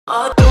If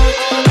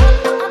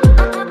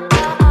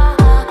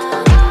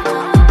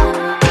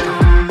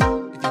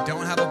you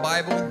don't have a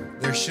Bible,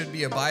 there should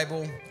be a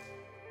Bible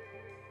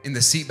in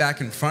the seat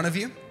back in front of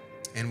you.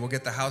 And we'll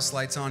get the house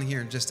lights on here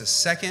in just a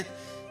second.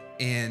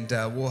 And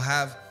we'll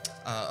have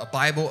a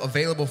Bible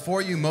available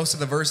for you. Most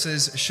of the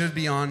verses should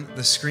be on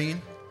the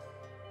screen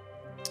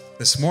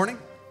this morning.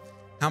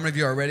 How many of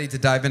you are ready to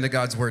dive into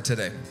God's Word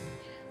today?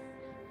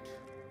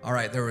 All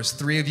right, there was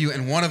 3 of you,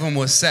 and one of them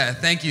was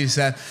Seth. Thank you,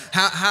 Seth.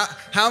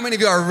 How many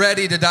of you are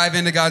ready to dive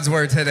into God's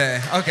Word today?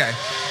 Okay.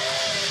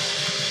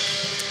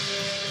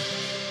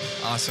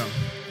 Awesome.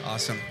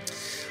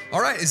 All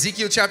right,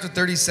 Ezekiel chapter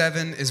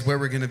 37 is where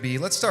we're going to be.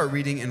 Let's start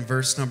reading in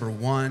verse number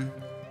 1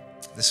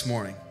 this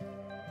morning.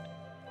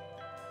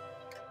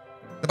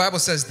 The Bible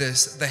says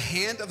this: "The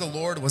hand of the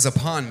Lord was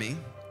upon me,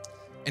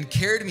 and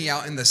carried me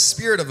out in the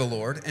spirit of the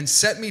Lord, and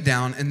set me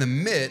down in the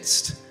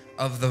midst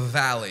of the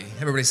valley."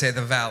 Everybody say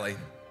the valley.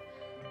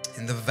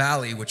 "In the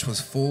valley which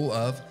was full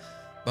of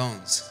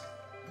bones.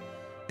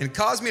 And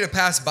caused me to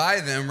pass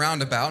by them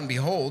round about, and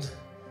behold,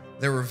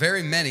 there were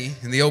very many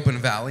in the open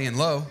valley, and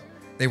lo,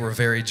 they were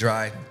very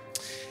dry.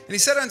 And he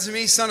said unto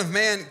me, Son of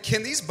man,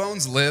 can these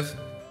bones live?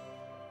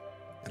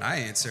 And I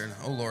answered,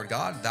 O Lord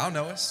God, thou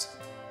knowest.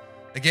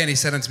 Again he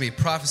said unto me,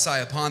 Prophesy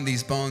upon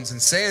these bones, and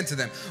say unto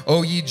them,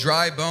 O ye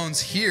dry bones,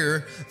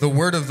 hear the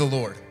word of the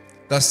Lord.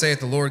 Thus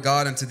saith the Lord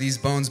God unto these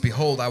bones,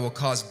 Behold, I will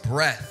cause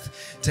breath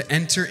to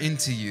enter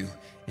into you,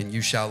 and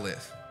you shall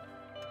live.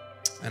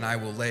 And I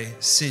will lay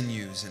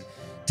sinews and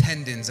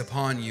tendons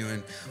upon you,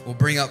 and will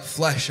bring up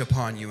flesh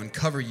upon you, and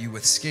cover you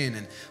with skin,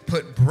 and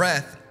put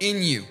breath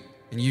in you,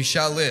 and you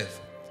shall live,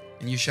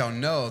 and you shall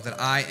know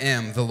that I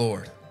am the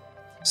Lord.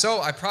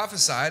 So I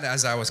prophesied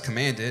as I was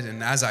commanded,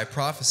 and as I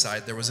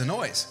prophesied, there was a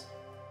noise.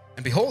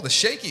 And behold, a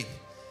shaking.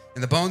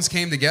 And the bones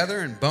came together,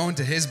 and bone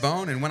to his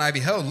bone. And when I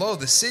beheld, lo,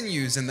 the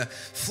sinews and the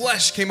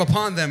flesh came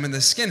upon them, and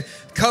the skin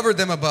covered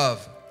them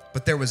above.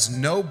 But there was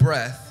no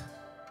breath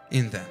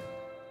in them.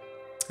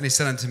 And he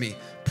said unto me,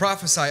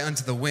 Prophesy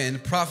unto the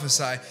wind,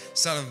 prophesy,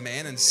 Son of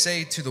man, and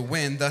say to the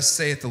wind, Thus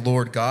saith the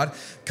Lord God,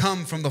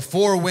 Come from the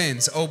 4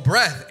 winds, O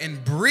breath,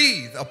 and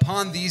breathe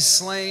upon these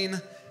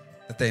slain,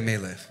 that they may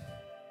live.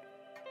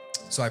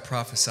 So I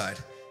prophesied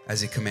as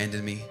he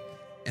commanded me,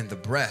 and the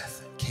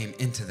breath came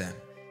into them,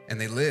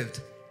 and they lived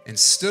and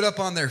stood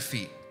up on their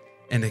feet,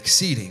 an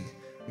exceeding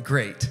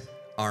great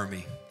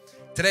army.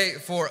 Today,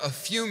 for a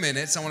few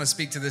minutes, I want to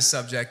speak to this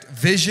subject,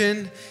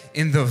 vision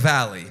in the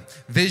valley.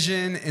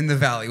 Vision in the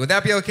valley. Would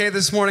that be okay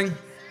this morning?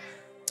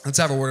 Let's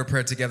have a word of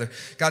prayer together.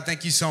 God,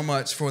 thank you so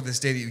much for this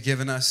day that you've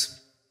given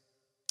us.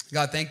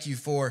 God, thank you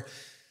for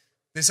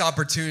this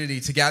opportunity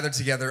to gather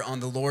together on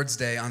the Lord's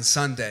Day, on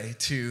Sunday,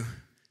 to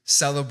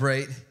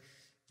celebrate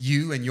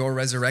you and your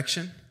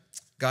resurrection.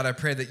 God, I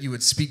pray that you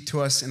would speak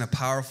to us in a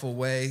powerful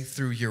way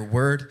through your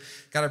word.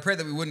 God, I pray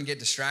that we wouldn't get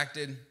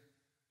distracted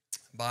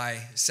by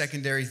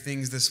secondary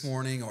things this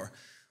morning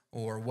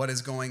or what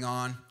is going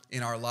on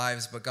in our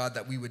lives, but God,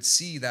 that we would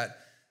see that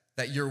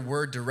your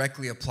word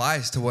directly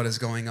applies to what is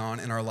going on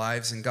in our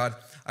lives. And God,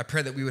 I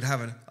pray that we would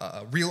have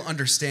a real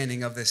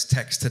understanding of this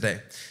text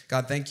today.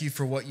 God, thank you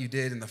for what you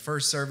did in the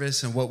first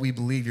service and what we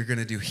believe you're going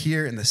to do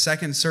here in the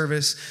second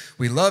service.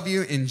 We love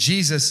you in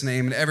Jesus'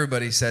 name. And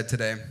everybody said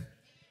today,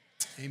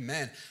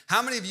 amen.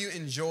 How many of you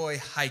enjoy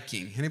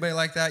hiking? Anybody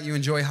like that? You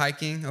enjoy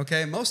hiking?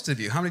 Okay, most of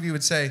you. How many of you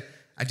would say,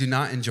 I do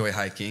not enjoy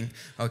hiking?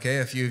 Okay,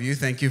 a few of you,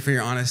 thank you for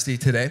your honesty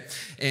today.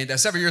 And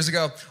several years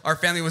ago, our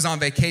family was on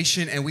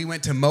vacation, and we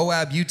went to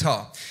Moab,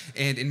 Utah.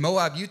 And in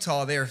Moab,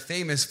 Utah, they are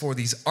famous for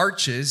these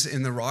arches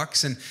in the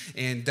rocks. And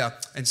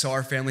so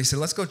our family said,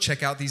 let's go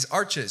check out these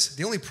arches.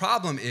 The only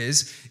problem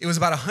is it was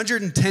about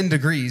 110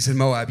 degrees in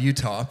Moab,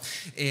 Utah.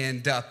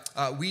 And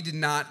we did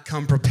not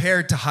come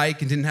prepared to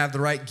hike and didn't have the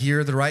right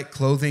gear, the right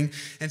clothing.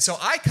 And so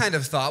I kind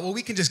of thought, well,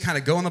 we can just kind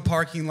of go in the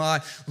parking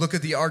lot, look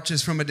at the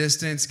arches from a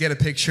distance, get a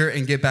picture,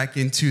 and get back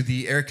into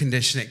the air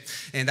conditioning.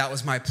 And that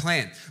was my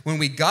plan. When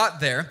we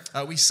got there,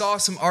 we saw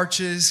some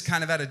arches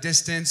kind of at a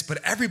distance, but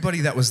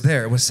everybody that was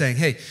there was saying,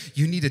 hey,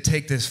 you need to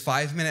take this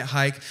 5-minute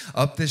hike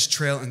up this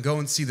trail and go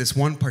and see this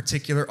one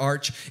particular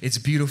arch. It's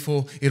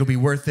beautiful. It'll be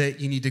worth it.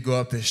 You need to go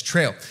up this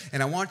trail.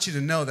 And I want you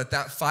to know that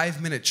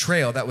 5-minute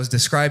trail that was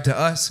described to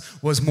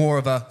us was more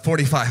of a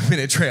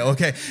 45-minute trail,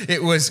 okay?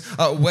 It was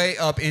way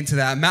up into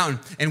that mountain.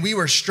 And we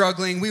were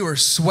struggling. We were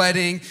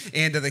sweating.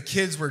 And the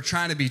kids were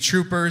trying to be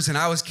troopers. And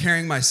I was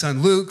carrying my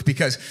son Luke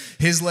because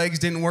his legs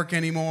didn't work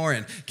anymore.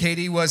 And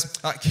Katie was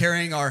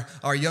carrying our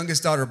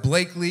youngest daughter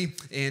Blakely,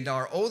 and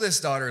our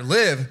oldest daughter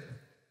Liv.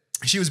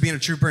 She was being a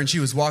trooper, and she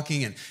was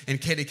walking,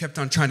 and Katie kept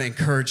on trying to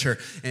encourage her,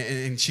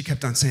 and she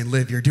kept on saying,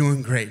 Liv, you're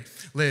doing great.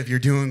 Liv, you're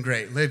doing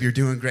great. Liv, you're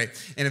doing great.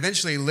 And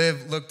eventually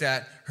Liv looked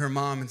at her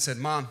mom and said,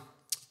 Mom,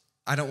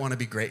 I don't want to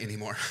be great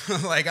anymore.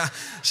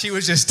 She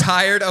was just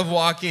tired of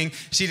walking.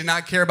 She did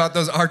not care about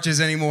those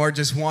arches anymore,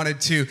 just wanted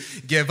to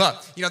give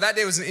up. That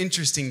day was an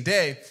interesting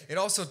day. It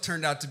also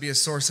turned out to be a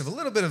source of a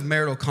little bit of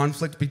marital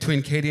conflict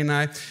between Katie and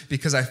I,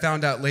 because I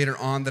found out later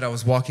on that I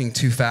was walking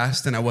too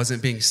fast and I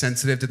wasn't being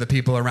sensitive to the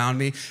people around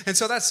me. And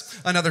so that's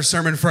another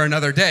sermon for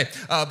another day.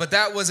 But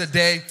that was a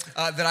day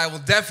that I will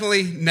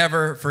definitely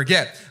never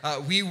forget.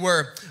 We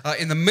were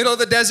in the middle of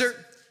the desert.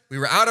 We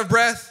were out of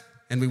breath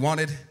and we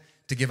wanted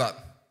to give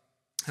up.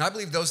 And I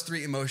believe those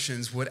three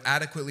emotions would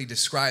adequately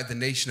describe the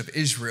nation of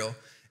Israel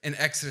in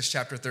Exodus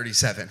chapter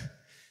 37.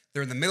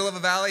 They're in the middle of a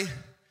valley,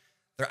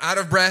 they're out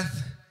of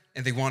breath,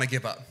 and they want to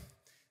give up.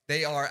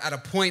 They are at a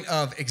point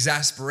of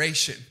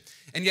exasperation.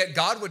 And yet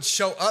God would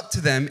show up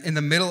to them in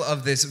the middle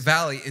of this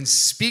valley and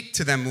speak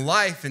to them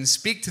life and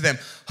speak to them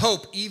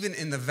hope, even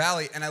in the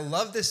valley. And I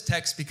love this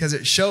text because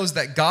it shows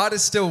that God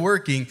is still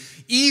working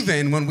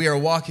even when we are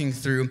walking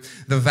through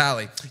the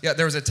valley. Yeah,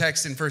 there was a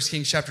text in 1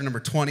 Kings chapter number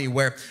 20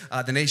 where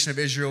the nation of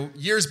Israel,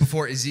 years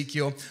before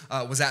Ezekiel,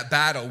 was at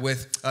battle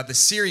with the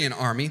Syrian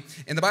army.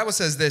 And the Bible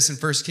says this in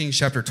 1 Kings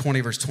chapter 20,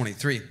 verse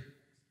 23.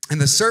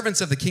 And the servants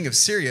of the king of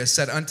Syria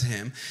said unto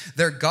him,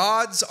 their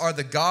gods are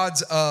the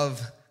gods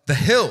of the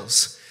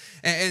hills.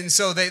 And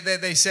so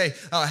they say,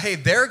 hey,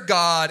 their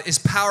God is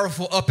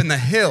powerful up in the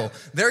hill.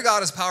 Their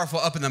God is powerful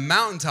up in the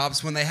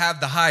mountaintops when they have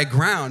the high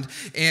ground.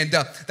 And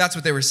that's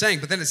what they were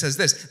saying. But then it says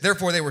this,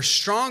 therefore they were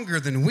stronger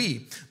than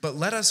we, but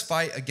let us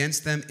fight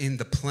against them in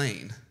the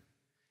plain.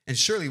 And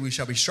surely we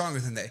shall be stronger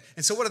than they.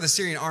 And so what do the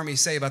Syrian army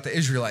say about the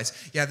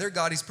Israelites? Yeah, their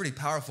God, he's pretty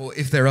powerful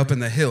if they're up in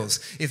the hills,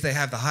 if they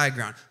have the high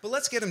ground. But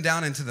let's get them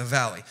down into the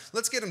valley.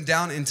 Let's get them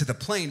down into the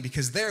plain,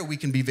 because there we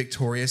can be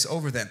victorious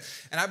over them.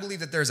 And I believe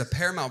that there's a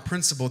paramount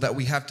principle that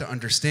we have to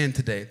understand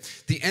today.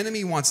 The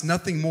enemy wants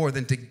nothing more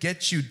than to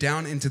get you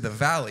down into the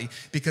valley,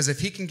 because if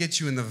he can get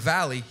you in the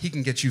valley, he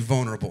can get you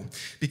vulnerable,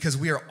 because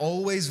we are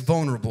always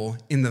vulnerable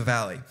in the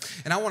valley.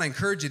 And I want to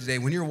encourage you today,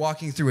 when you're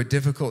walking through a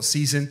difficult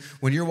season,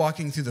 when you're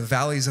walking through the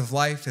valleys of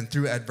life and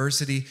through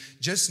adversity,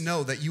 just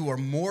know that you are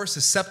more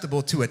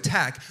susceptible to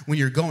attack when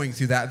you're going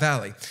through that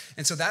valley.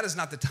 And so that is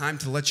not the time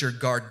to let your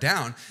guard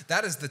down.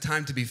 That is the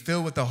time to be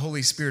filled with the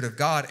Holy Spirit of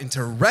God and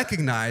to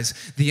recognize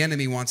the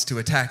enemy wants to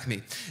attack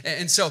me.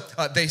 And so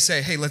they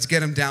say, hey, let's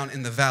get him down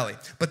in the valley.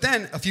 But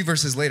then a few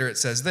verses later, it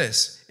says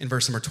this in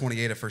verse number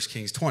 28 of 1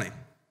 Kings 20.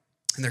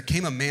 And there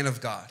came a man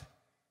of God.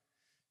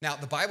 Now,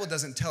 the Bible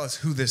doesn't tell us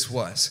who this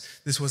was.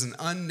 This was an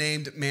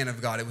unnamed man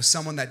of God. It was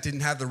someone that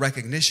didn't have the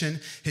recognition.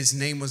 His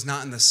name was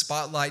not in the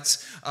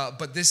spotlights.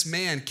 But this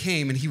man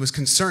came, and he was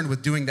concerned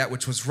with doing that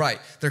which was right.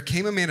 There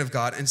came a man of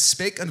God and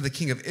spake unto the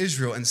king of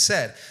Israel and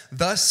said,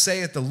 thus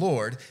saith the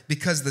Lord,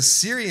 because the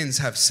Syrians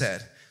have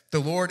said, the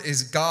Lord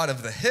is God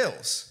of the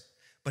hills,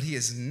 but he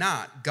is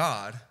not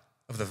God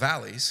of the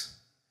valleys.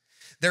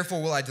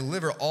 Therefore will I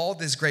deliver all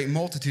this great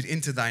multitude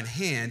into thine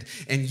hand,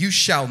 and you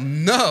shall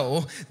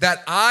know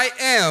that I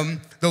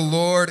am the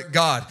Lord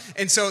God.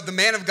 And so the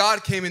man of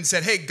God came and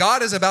said, hey,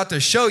 God is about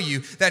to show you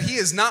that he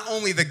is not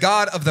only the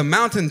God of the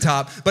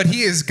mountaintop, but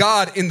he is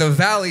God in the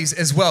valleys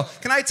as well.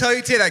 Can I tell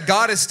you today that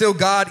God is still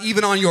God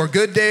even on your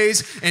good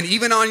days and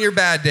even on your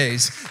bad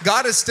days?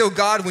 God is still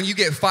God when you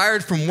get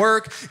fired from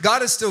work.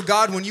 God is still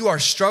God when you are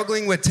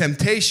struggling with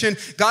temptation.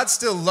 God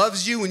still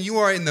loves you when you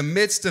are in the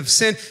midst of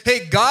sin.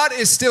 Hey, God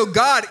is still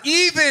God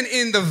even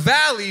in the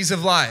valleys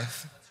of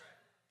life.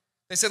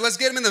 They said, let's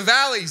get him in the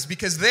valleys,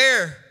 because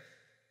there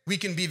we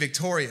can be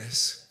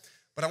victorious.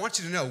 But I want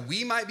you to know,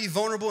 we might be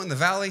vulnerable in the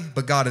valley,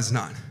 but God is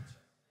not.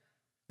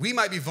 We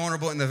might be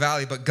vulnerable in the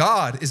valley, but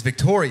God is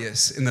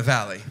victorious in the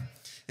valley.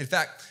 In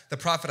fact, the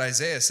prophet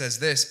Isaiah says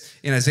this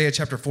in Isaiah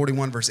chapter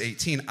 41, verse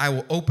 18, I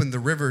will open the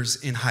rivers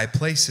in high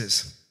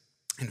places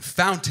and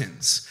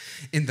fountains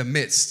in the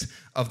midst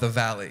of the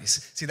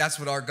valleys. See, that's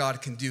what our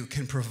God can do,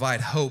 can provide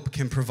hope,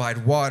 can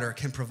provide water,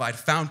 can provide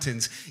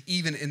fountains,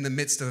 even in the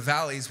midst of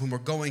valleys. When we're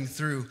going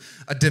through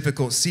a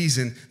difficult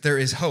season, there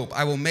is hope.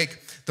 I will make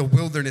the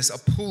wilderness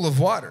a pool of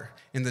water,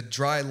 in the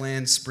dry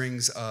land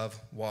springs of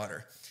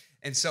water.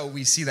 And so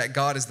we see that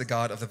God is the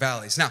God of the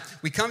valleys. Now,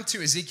 we come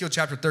to Ezekiel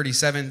chapter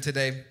 37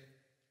 today.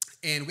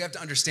 And we have to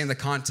understand the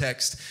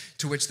context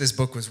to which this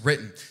book was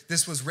written.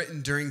 This was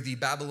written during the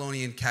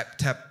Babylonian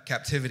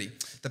captivity.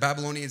 The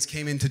Babylonians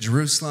came into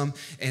Jerusalem,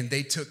 and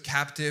they took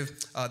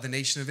captive the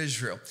nation of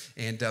Israel.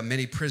 And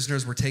many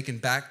prisoners were taken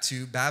back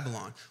to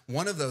Babylon.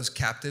 One of those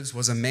captives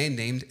was a man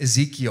named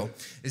Ezekiel.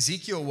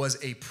 Ezekiel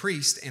was a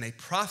priest and a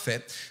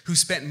prophet who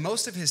spent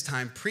most of his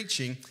time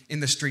preaching in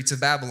the streets of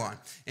Babylon.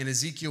 And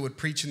Ezekiel would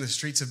preach in the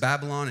streets of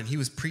Babylon, and he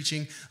was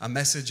preaching a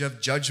message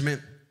of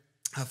judgment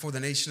for the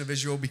nation of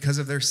Israel because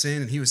of their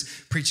sin. And he was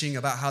preaching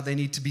about how they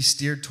need to be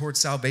steered towards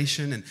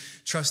salvation and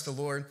trust the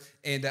Lord.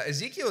 And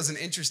Ezekiel is an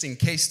interesting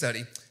case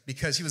study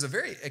because he was a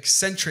very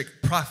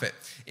eccentric prophet.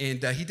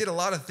 And he did a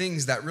lot of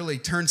things that really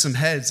turned some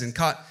heads and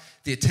caught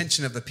the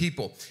attention of the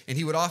people. And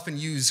he would often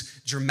use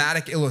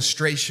dramatic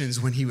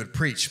illustrations when he would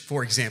preach.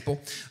 For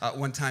example,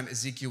 one time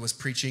Ezekiel was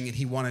preaching, and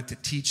he wanted to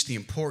teach the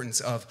importance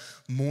of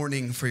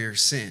mourning for your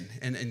sin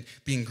and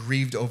being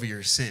grieved over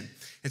your sin.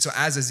 And so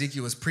as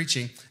Ezekiel was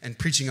preaching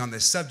on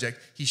this subject,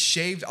 he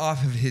shaved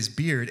off of his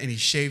beard and he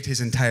shaved his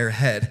entire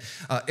head,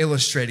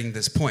 illustrating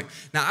this point.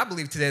 Now, I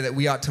believe today that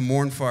we ought to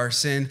mourn for our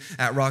sin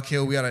at Rock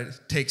Hill. We ought to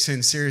take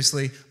sin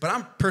seriously. But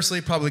I'm personally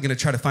probably going to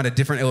try to find a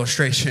different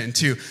illustration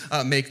to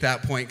make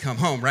that point come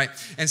home, right?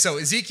 And so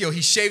Ezekiel,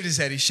 he shaved his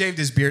head, he shaved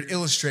his beard,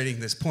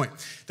 illustrating this point.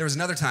 There was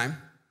another time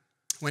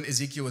when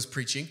Ezekiel was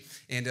preaching,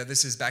 and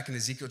this is back in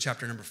Ezekiel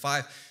chapter number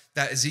 5,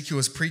 that Ezekiel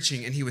was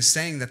preaching, and he was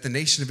saying that the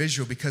nation of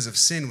Israel, because of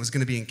sin, was going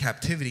to be in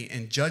captivity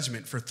and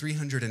judgment for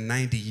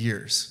 390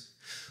 years.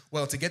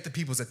 Well, to get the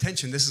people's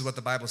attention, this is what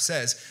the Bible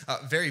says.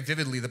 Very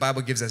vividly, the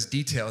Bible gives us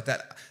detail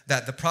that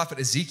the prophet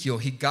Ezekiel,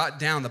 he got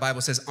down, the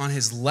Bible says, on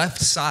his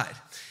left side.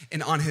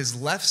 And on his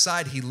left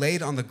side, he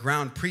laid on the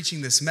ground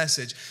preaching this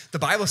message. The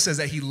Bible says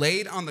that he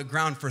laid on the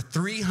ground for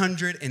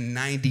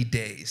 390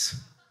 days.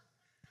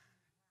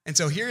 And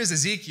so here is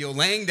Ezekiel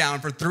laying down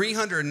for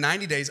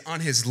 390 days on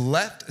his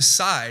left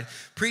side,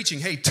 preaching,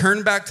 hey,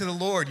 turn back to the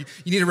Lord.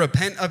 You need to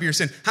repent of your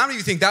sin. How many of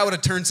you think that would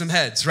have turned some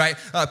heads, right?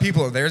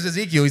 There's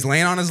Ezekiel. He's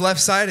laying on his left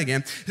side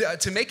again.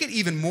 To make it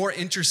even more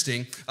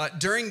interesting,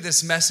 during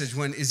this message,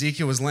 when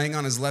Ezekiel was laying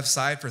on his left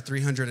side for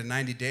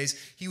 390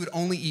 days, he would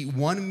only eat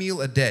one meal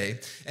a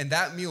day, and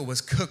that meal was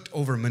cooked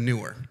over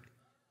manure.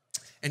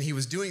 And he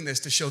was doing this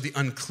to show the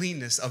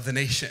uncleanness of the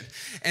nation.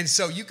 And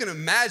so you can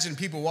imagine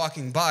people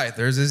walking by.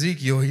 There's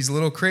Ezekiel. He's a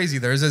little crazy.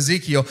 There's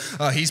Ezekiel.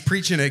 He's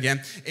preaching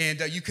again. And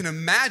you can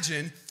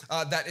imagine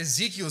that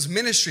Ezekiel's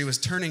ministry was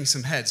turning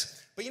some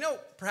heads. But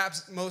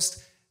perhaps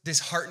most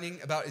disheartening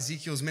about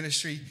Ezekiel's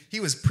ministry, he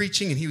was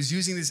preaching and he was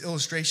using these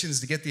illustrations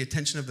to get the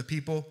attention of the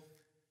people.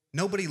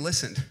 Nobody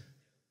listened.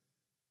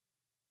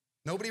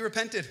 Nobody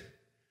repented.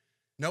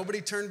 Nobody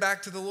turned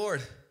back to the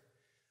Lord.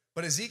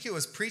 But Ezekiel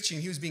was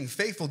preaching, he was being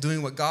faithful,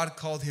 doing what God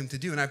called him to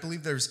do. And I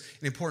believe there's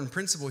an important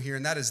principle here,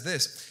 and that is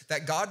this,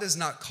 that God does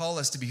not call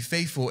us to be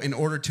faithful in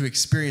order to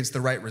experience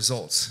the right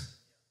results.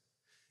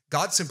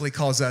 God simply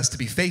calls us to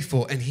be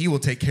faithful, and he will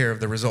take care of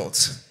the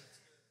results.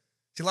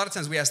 See, a lot of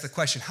times we ask the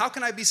question, how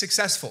can I be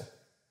successful?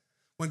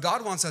 When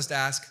God wants us to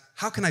ask,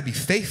 how can I be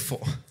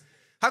faithful?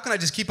 How can I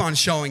just keep on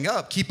showing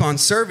up, keep on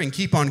serving,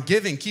 keep on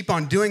giving, keep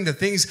on doing the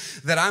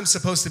things that I'm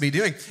supposed to be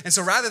doing? And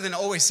so rather than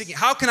always seeking,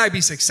 how can I be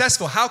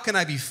successful? How can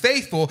I be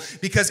faithful?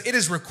 Because it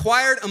is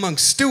required among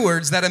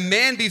stewards that a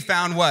man be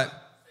found what?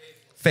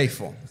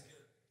 Faithful.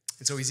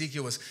 And so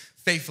Ezekiel was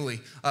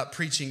faithfully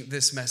preaching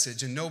this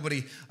message, and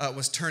nobody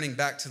was turning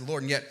back to the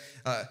Lord. And yet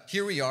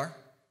here we are,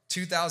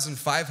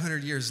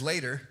 2,500 years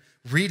later,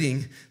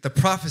 reading the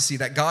prophecy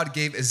that God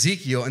gave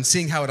Ezekiel and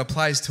seeing how it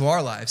applies to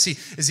our lives. See,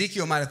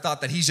 Ezekiel might have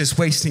thought that he's just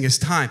wasting his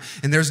time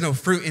and there's no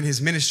fruit in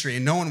his ministry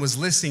and no one was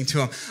listening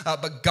to him.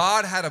 But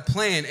God had a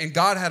plan and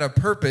God had a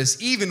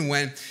purpose even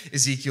when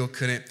Ezekiel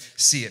couldn't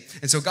see it.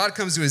 And so God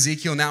comes to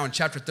Ezekiel now in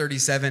chapter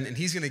 37 and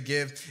he's going to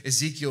give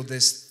Ezekiel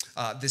this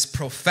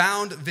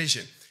profound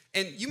vision.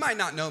 And you might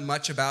not know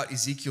much about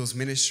Ezekiel's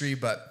ministry,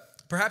 but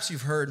perhaps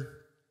you've heard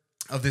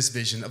of this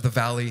vision of the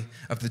valley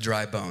of the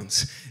dry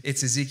bones.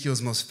 It's Ezekiel's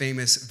most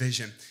famous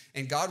vision.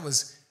 And God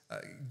was,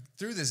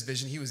 through this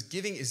vision, he was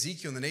giving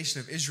Ezekiel and the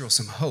nation of Israel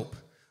some hope,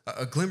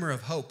 a glimmer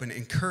of hope and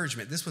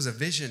encouragement. This was a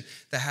vision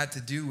that had to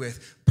do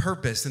with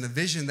purpose and a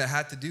vision that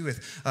had to do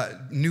with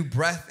new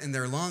breath in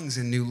their lungs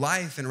and new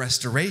life and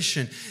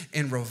restoration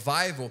and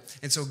revival.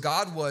 And so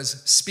God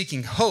was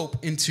speaking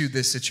hope into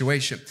this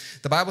situation.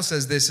 The Bible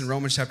says this in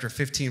Romans chapter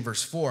 15,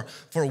 verse 4,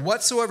 "For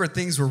whatsoever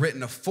things were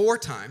written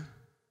aforetime,"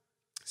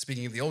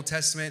 speaking of the Old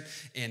Testament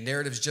and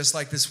narratives just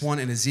like this one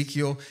in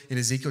Ezekiel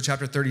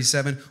chapter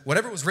 37,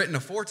 whatever was written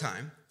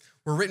aforetime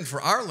were written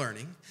for our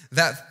learning,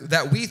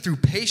 that we through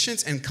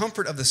patience and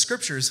comfort of the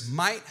scriptures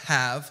might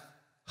have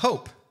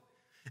hope.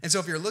 And so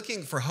if you're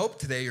looking for hope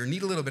today or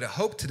need a little bit of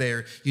hope today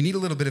or you need a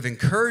little bit of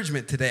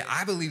encouragement today,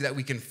 I believe that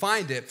we can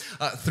find it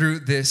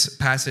through this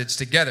passage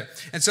together.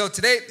 And so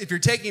today, if you're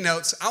taking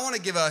notes, I want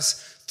to give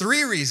us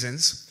 3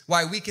 reasons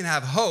why we can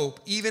have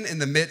hope even in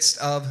the midst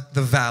of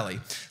the valley.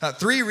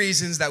 3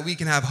 reasons that we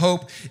can have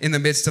hope in the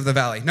midst of the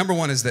valley. Number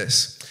 1 is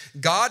this: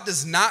 God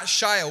does not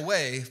shy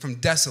away from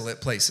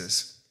desolate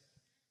places.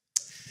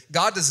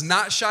 God does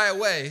not shy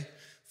away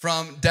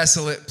from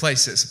desolate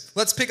places.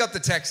 Let's pick up the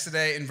text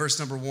today in verse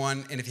number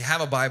 1. And if you have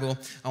a Bible,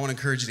 I want to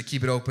encourage you to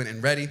keep it open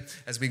and ready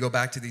as we go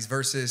back to these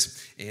verses,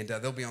 and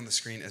they'll be on the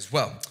screen as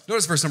well.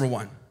 Notice verse number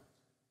 1.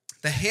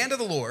 "The hand of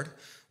the Lord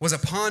was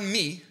upon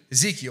me,"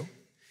 Ezekiel,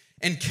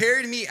 "and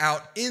carried me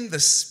out in the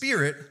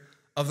spirit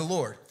of the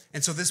Lord."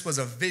 And so this was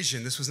a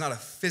vision. This was not a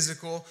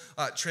physical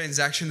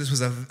transaction. This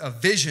was a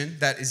vision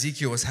that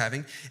Ezekiel was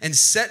having, "and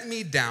set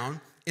me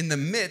down in the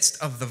midst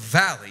of the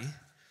valley,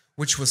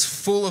 which was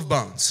full of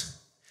bones."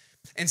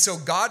 And so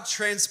God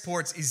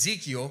transports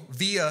Ezekiel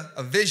via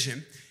a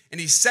vision,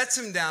 and he sets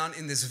him down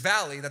in this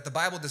valley that the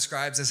Bible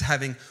describes as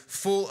having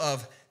full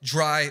of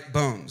dry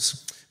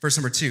bones. Verse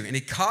number 2, "And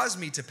he caused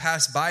me to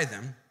pass by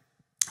them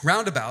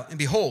round about, and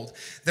behold,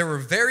 there were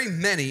very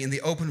many in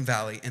the open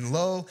valley, and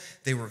lo,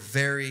 they were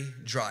very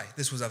dry."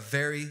 This was a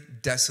very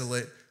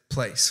desolate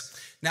place.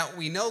 Now,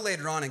 we know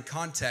later on in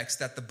context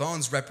that the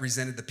bones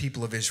represented the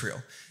people of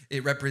Israel.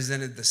 It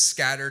represented the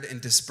scattered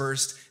and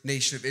dispersed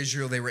nation of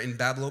Israel. They were in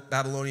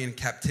Babylonian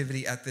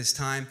captivity at this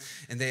time,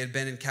 and they had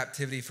been in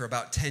captivity for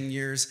about 10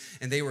 years,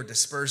 and they were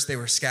dispersed. They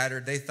were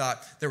scattered. They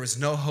thought there was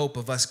no hope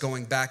of us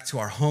going back to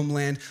our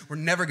homeland. We're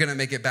never going to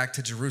make it back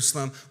to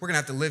Jerusalem. We're going to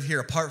have to live here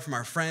apart from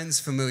our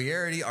friends,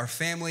 familiarity, our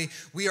family.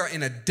 We are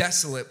in a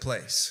desolate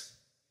place.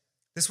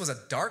 This was a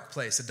dark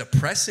place, a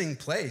depressing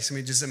place. I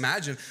mean, just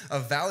imagine a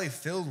valley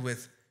filled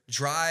with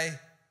dry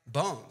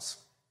bones.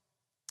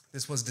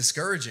 This was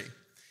discouraging.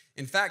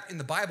 In fact, in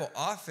the Bible,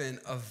 often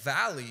a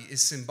valley is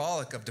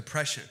symbolic of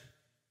depression.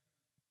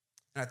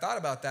 And I thought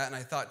about that, and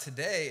I thought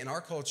today in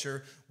our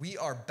culture, we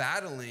are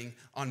battling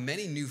on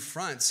many new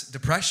fronts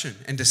depression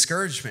and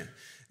discouragement.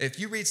 If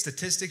you read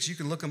statistics, you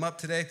can look them up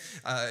today.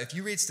 If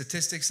you read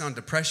statistics on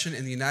depression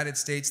in the United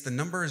States, the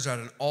numbers are at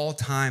an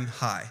all-time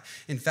high.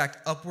 In fact,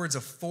 upwards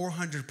of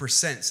 400%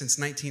 since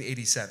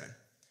 1987.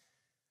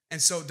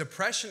 And so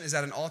depression is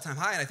at an all-time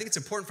high, and I think it's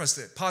important for us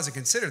to pause and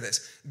consider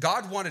this.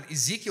 God wanted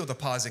Ezekiel to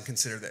pause and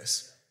consider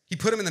this. He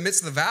put him in the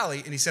midst of the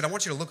valley, and he said, I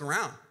want you to look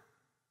around.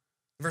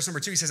 Verse number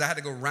 2, he says, I had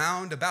to go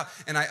round about,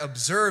 and I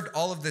observed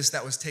all of this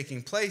that was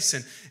taking place.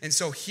 And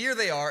so here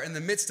they are in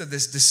the midst of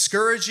this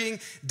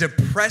discouraging,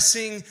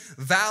 depressing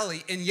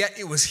valley, and yet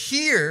it was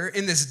here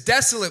in this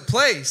desolate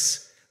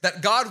place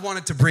that God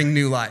wanted to bring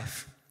new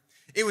life.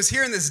 It was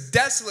here in this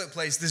desolate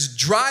place, this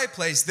dry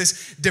place,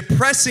 this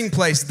depressing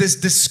place, this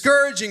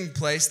discouraging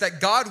place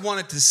that God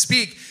wanted to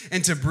speak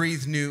and to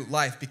breathe new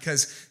life,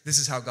 because this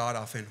is how God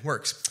often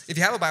works. If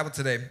you have a Bible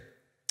today,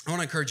 I want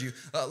to encourage you,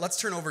 let's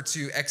turn over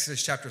to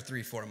Exodus chapter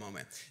 3 for a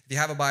moment. If you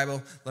have a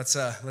Bible,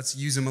 let's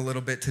use them a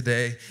little bit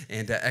today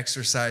and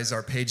exercise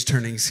our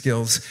page-turning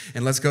skills.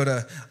 And let's go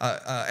to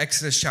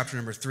Exodus chapter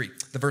number 3.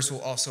 The verse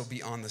will also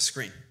be on the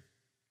screen.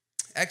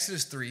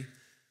 Exodus 3,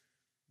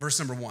 verse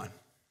number 1.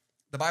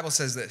 The Bible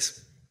says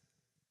this.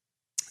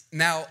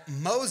 Now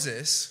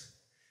Moses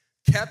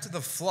kept the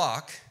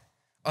flock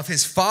of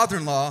his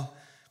father-in-law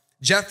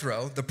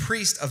Jethro, the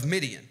priest of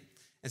Midian.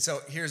 And so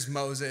here's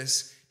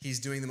Moses.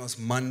 He's doing the most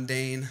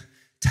mundane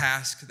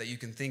task that you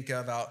can think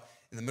of out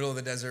in the middle of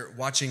the desert,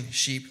 watching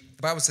sheep.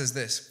 The Bible says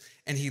this,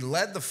 and he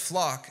led the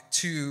flock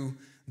to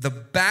the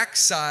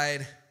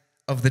backside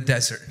of the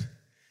desert.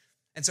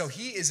 And so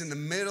he is in the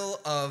middle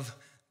of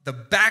the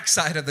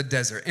backside of the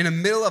desert, in the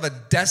middle of a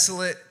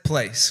desolate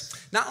place.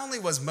 Not only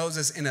was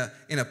Moses in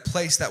a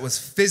place that was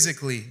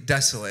physically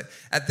desolate,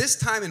 at this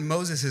time in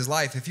Moses'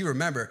 life, if you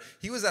remember,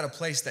 he was at a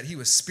place that he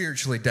was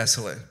spiritually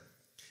desolate.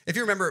 If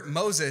you remember,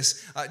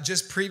 Moses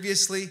just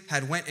previously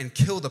had went and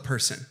killed a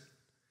person.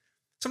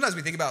 Sometimes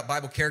we think about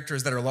Bible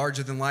characters that are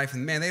larger than life,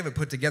 and man, they have it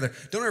put together.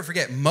 Don't ever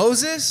forget,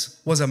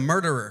 Moses was a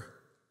murderer.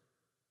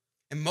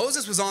 And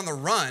Moses was on the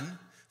run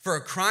for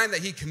a crime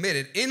that he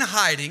committed in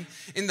hiding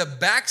in the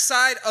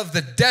backside of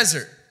the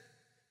desert.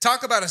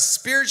 Talk about a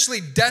spiritually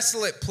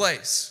desolate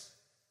place.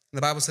 And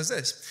the Bible says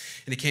this,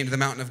 and he came to the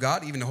mountain of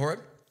God, even to Horeb.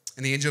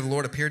 And the angel of the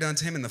Lord appeared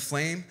unto him in the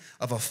flame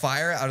of a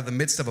fire out of the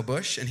midst of a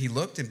bush. And he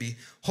looked, and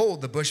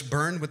behold, the bush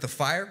burned with the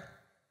fire,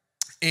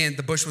 and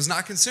the bush was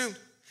not consumed.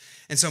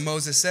 And so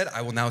Moses said,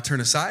 I will now turn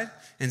aside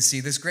and see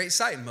this great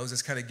sight. And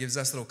Moses kind of gives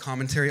us a little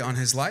commentary on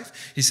his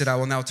life. He said, I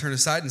will now turn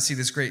aside and see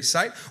this great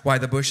sight, why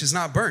the bush is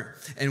not burnt.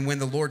 And when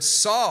the Lord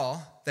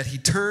saw that he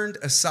turned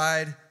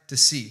aside to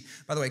see.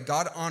 By the way,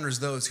 God honors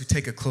those who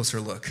take a closer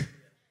look.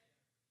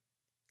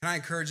 Can I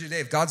encourage you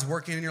today, if God's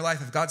working in your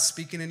life, if God's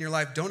speaking in your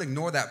life, don't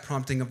ignore that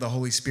prompting of the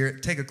Holy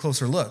Spirit. Take a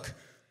closer look.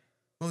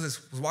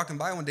 Moses was walking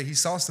by one day. He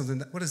saw something.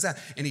 What is that?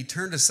 And he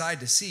turned aside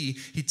to see.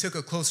 He took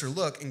a closer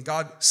look, and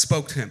God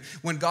spoke to him.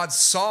 When God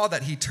saw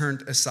that he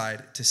turned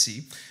aside to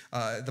see,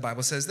 the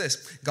Bible says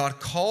this. God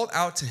called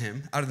out to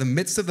him out of the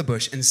midst of the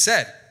bush and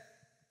said,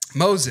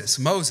 Moses,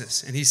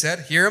 Moses. And he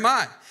said, here am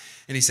I.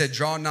 And he said,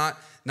 draw not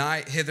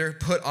nigh hither,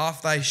 put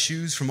off thy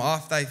shoes from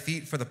off thy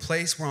feet, for the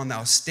place whereon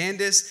thou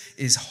standest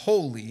is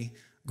holy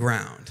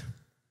ground.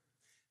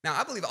 Now,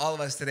 I believe all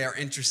of us today are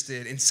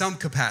interested in some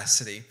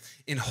capacity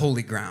in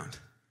holy ground.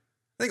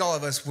 I think all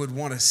of us would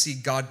want to see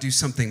God do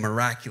something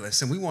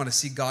miraculous, and we want to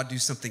see God do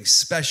something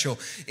special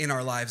in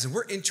our lives, and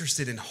we're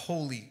interested in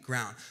holy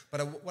ground.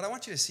 But what I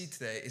want you to see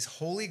today is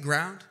holy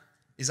ground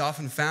is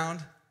often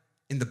found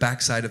in the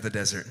backside of the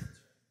desert.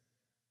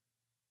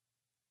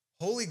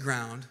 Holy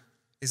ground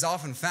is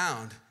often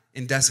found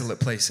in desolate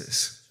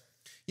places.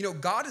 You know,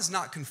 God is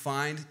not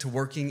confined to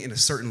working in a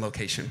certain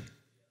location.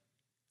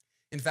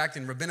 In fact,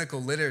 in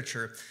rabbinical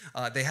literature,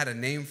 they had a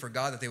name for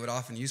God that they would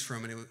often use for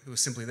him, and it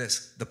was simply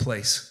this, the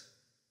place.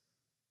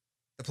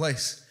 The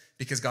place.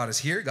 Because God is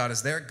here, God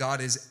is there,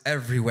 God is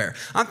everywhere.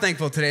 I'm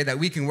thankful today that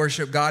we can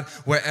worship God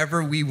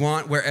wherever we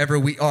want, wherever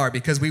we are,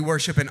 because we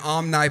worship an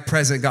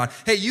omnipresent God.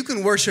 Hey, you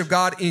can worship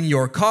God in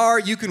your car,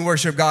 you can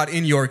worship God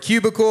in your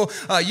cubicle,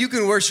 you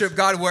can worship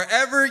God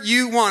wherever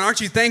you want.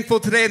 Aren't you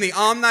thankful today in the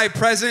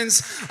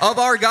omnipresence of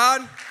our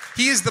God?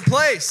 He is the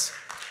place.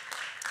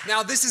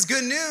 Now, this is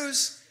good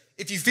news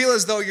if you feel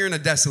as though you're in a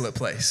desolate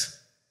place.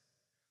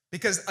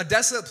 Because a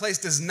desolate place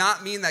does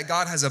not mean that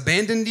God has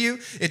abandoned you.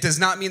 It does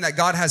not mean that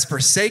God has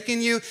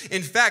forsaken you.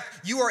 In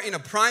fact, you are in a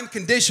prime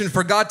condition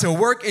for God to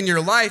work in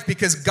your life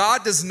because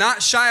God does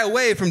not shy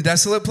away from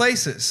desolate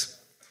places.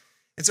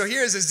 And so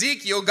here is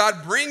Ezekiel.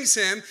 God brings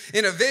him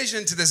in a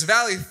vision to this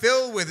valley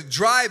filled with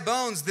dry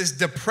bones, this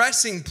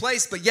depressing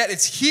place, but yet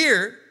it's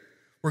here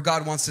where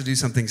God wants to do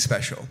something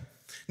special.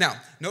 Now,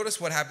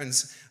 notice what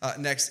happens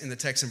next in the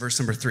text in verse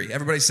number 3.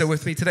 Everybody still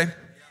with me today?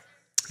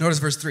 Notice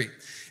verse 3.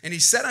 And he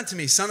said unto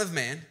me, Son of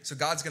man, so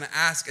God's going to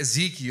ask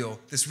Ezekiel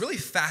this really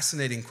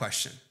fascinating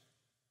question.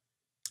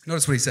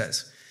 Notice what he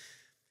says.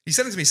 He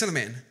said unto me, Son of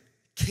man,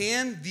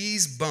 can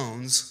these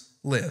bones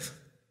live?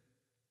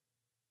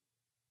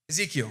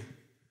 Ezekiel,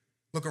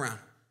 look around.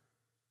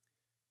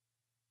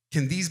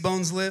 Can these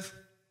bones live?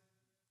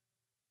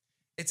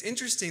 It's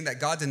interesting that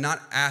God did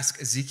not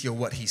ask Ezekiel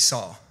what he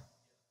saw.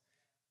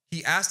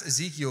 He asked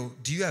Ezekiel,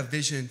 do you have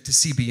vision to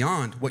see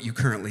beyond what you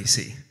currently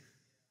see?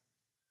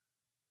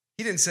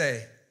 He didn't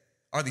say,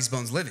 are these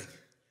bones living?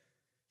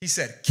 He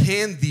said,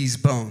 can these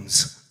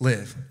bones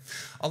live?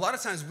 A lot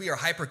of times we are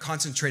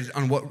hyper-concentrated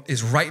on what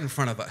is right in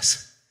front of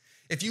us.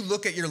 If you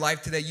look at your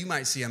life today, you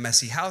might see a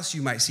messy house,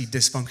 you might see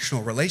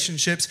dysfunctional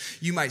relationships,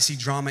 you might see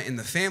drama in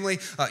the family,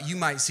 you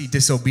might see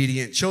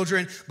disobedient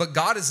children, but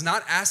God is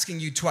not asking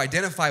you to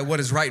identify what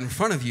is right in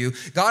front of you.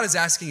 God is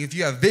asking if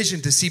you have vision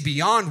to see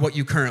beyond what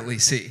you currently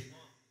see.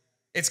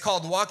 It's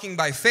called walking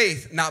by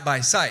faith, not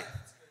by sight.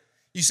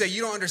 You say,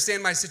 you don't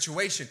understand my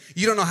situation.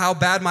 You don't know how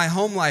bad my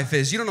home life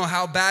is. You don't know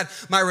how bad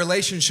my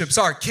relationships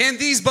are. Can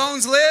these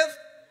bones live?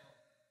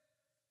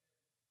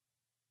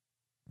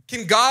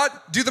 Can God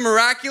do the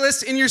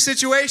miraculous in your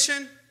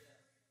situation?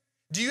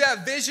 Do you have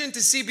vision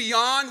to see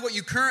beyond what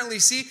you currently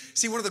see?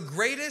 See, one of the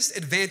greatest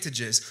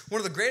advantages, one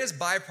of the greatest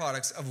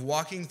byproducts of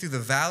walking through the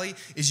valley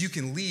is you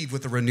can leave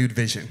with a renewed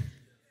vision.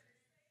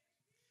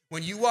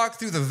 When you walk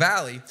through the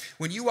valley,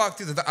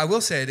 I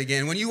will say it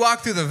again, when you walk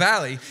through the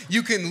valley,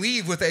 you can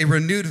leave with a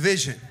renewed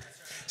vision.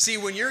 See,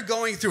 when you're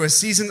going through a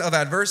season of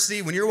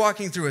adversity, when you're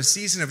walking through a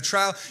season of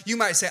trial, you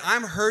might say,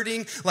 I'm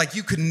hurting like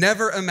you could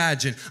never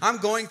imagine. I'm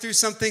going through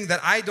something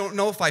that I don't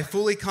know if I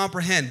fully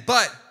comprehend,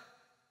 but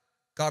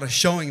God is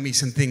showing me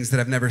some things that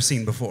I've never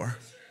seen before.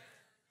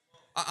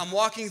 I'm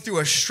walking through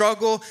a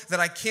struggle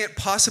that I can't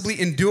possibly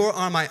endure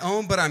on my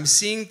own, but I'm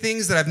seeing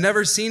things that I've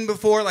never seen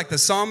before. Like the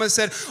psalmist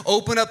said,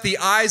 open up the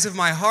eyes of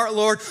my heart,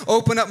 Lord.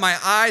 Open up my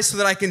eyes so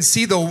that I can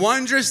see the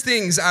wondrous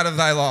things out of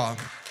thy law.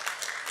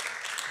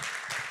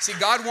 See,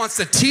 God wants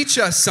to teach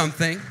us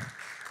something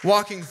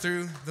walking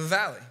through the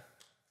valley.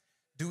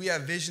 Do we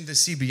have vision to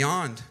see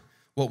beyond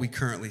what we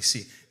currently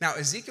see? Now,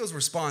 Ezekiel's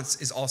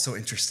response is also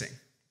interesting.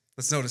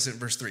 Let's notice it in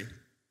verse 3. It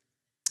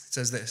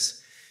says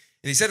this,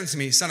 and he said unto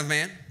me, Son of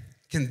man,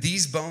 can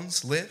these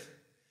bones live?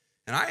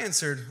 And I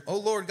answered, O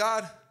Lord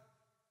God,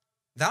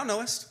 thou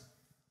knowest.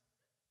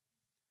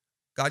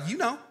 God, you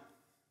know.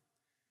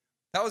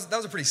 That was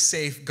a pretty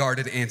safe,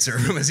 guarded answer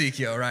from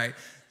Ezekiel, right?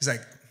 He's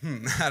like,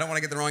 I don't want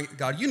to get the wrong,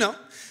 God, you know.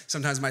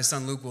 Sometimes my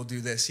son Luke will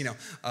do this. The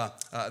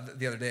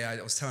other day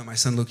I was telling my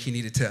son Luke he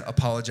needed to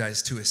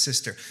apologize to his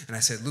sister. And I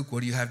said, Luke,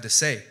 what do you have to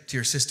say to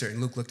your sister? And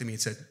Luke looked at me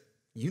and said,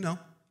 you know.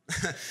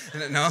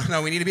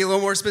 No, we need to be a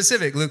little more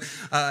specific, Luke.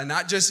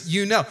 Not just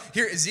you know.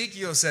 Here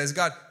Ezekiel says,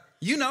 God,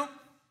 you know.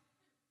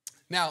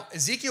 Now,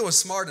 Ezekiel was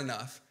smart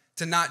enough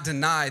to not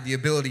deny the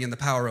ability and the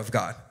power of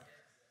God.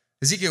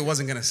 Ezekiel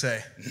wasn't going to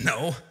say,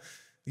 no,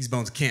 these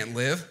bones can't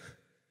live.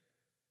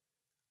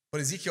 But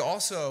Ezekiel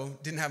also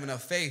didn't have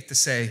enough faith to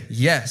say,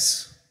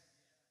 yes,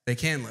 they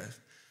can live.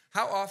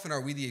 How often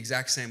are we the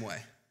exact same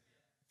way?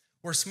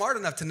 We're smart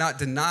enough to not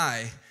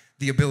deny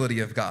the ability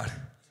of God.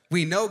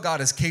 We know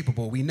God is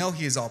capable. We know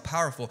he is all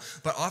powerful,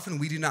 but often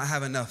we do not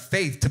have enough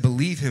faith to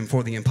believe him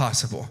for the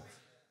impossible.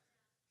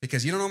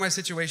 Because you don't know my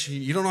situation.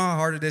 You don't know how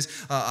hard it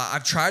is.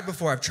 I've tried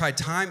before. I've tried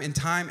time and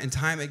time and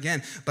time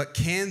again, but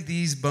can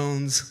these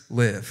bones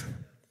live?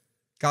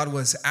 God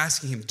was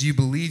asking him, do you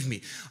believe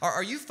me?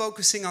 Are you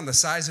focusing on the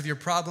size of your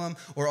problem,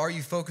 or are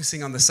you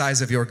focusing on the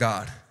size of your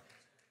God?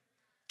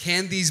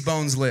 Can these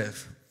bones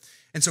live?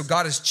 And so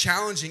God is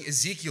challenging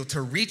Ezekiel to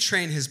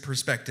retrain his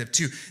perspective,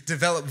 to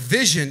develop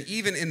vision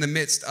even in the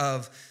midst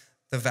of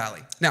the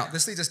valley. Now,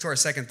 this leads us to our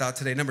second thought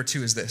today. Number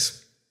 2 is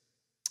this.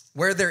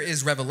 Where there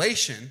is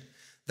revelation,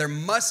 there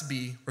must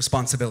be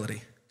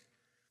responsibility.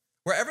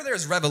 Wherever there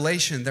is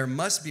revelation, there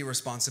must be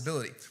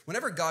responsibility.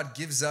 Whenever God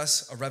gives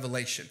us a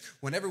revelation,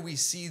 whenever we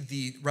see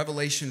the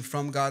revelation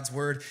from God's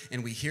word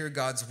and we hear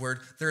God's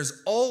word,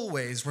 there's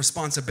always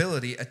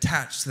responsibility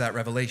attached to that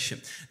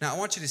revelation. Now, I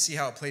want you to see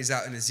how it plays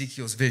out in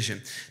Ezekiel's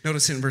vision.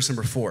 Notice it in verse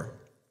number 4.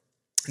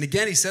 And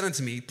again, he said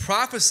unto me,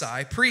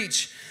 prophesy,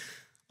 preach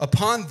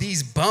upon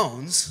these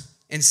bones,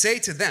 and say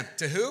to them,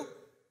 to who?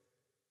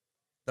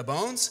 The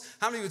bones?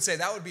 How many would say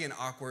that would be an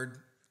awkward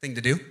thing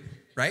to do,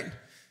 right?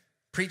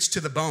 Preach to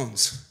the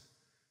bones.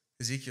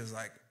 Ezekiel's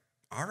like,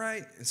 All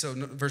right. And so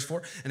verse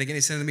 4, and again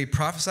he said unto me,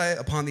 prophesy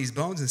upon these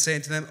bones and say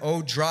unto them,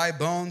 O dry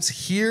bones,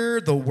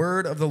 hear the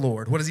word of the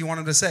Lord. What does he want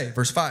him to say?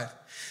 Verse 5,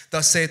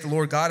 thus saith the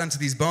Lord God unto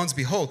these bones,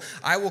 behold,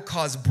 I will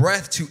cause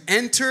breath to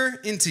enter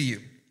into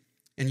you,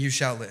 and you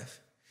shall live.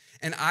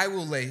 And I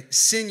will lay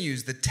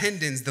sinews, the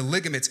tendons, the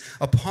ligaments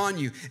upon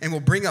you, and will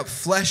bring up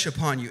flesh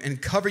upon you,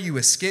 and cover you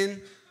with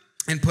skin,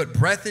 and put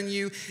breath in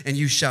you, and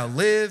you shall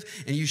live,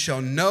 and you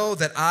shall know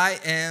that I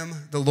am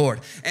the Lord.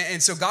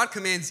 And so God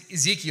commands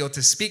Ezekiel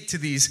to speak to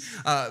these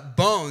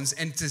bones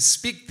and to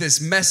speak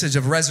this message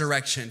of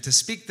resurrection, to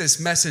speak this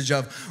message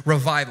of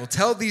revival.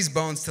 Tell these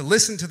bones to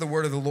listen to the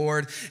word of the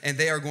Lord, and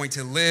they are going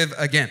to live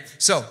again.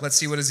 So let's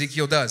see what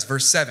Ezekiel does.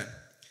 Verse 7.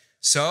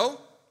 So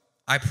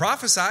I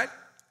prophesied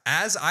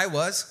as I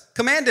was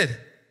commanded.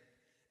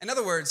 In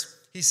other words,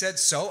 he said,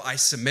 so I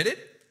submitted,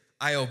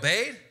 I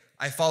obeyed,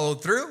 I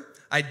followed through.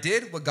 I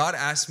did what God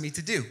asked me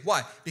to do.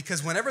 Why?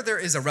 Because whenever there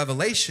is a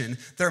revelation,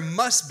 there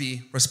must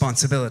be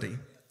responsibility.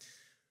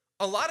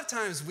 A lot of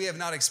times we have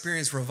not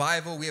experienced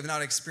revival, we have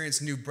not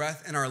experienced new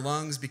breath in our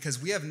lungs because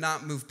we have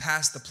not moved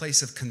past the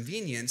place of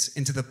convenience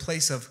into the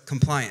place of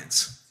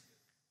compliance.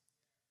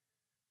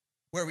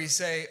 Where we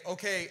say,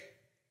 okay,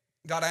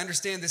 God, I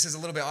understand this is a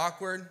little bit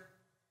awkward.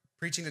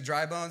 Preaching to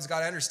dry bones.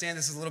 God, I understand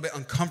this is a little bit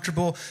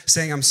uncomfortable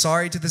saying I'm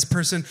sorry to this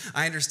person.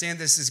 I understand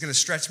this is going to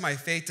stretch my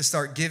faith to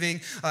start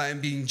giving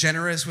and being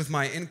generous with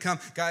my income.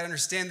 God, I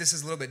understand this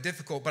is a little bit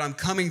difficult, but I'm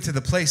coming to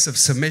the place of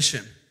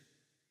submission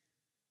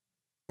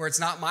where it's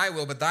not my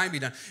will, but thine be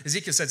done.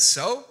 Ezekiel said,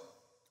 so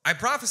I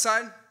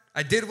prophesied.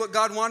 I did what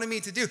God wanted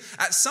me to do.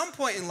 At some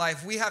point in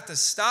life, we have to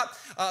stop.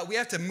 We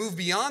have to move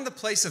beyond the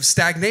place of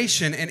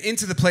stagnation and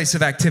into the place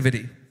of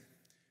activity.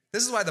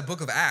 This is why the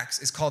book of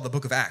Acts is called the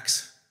book of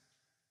Acts.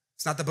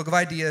 It's not the book of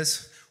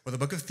ideas or the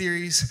book of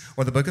theories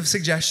or the book of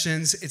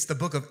suggestions. It's the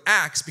book of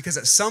Acts because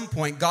at some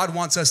point, God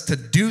wants us to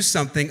do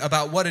something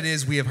about what it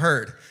is we have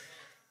heard.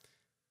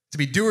 To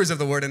be doers of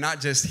the word and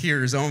not just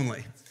hearers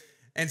only.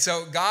 And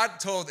so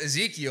God told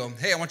Ezekiel,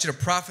 hey, I want you to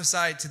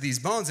prophesy to these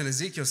bones. And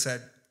Ezekiel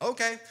said,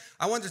 okay,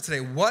 I wonder today,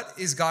 what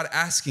is God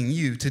asking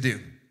you to do?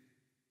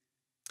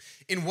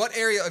 In what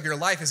area of your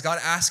life is God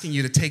asking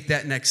you to take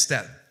that next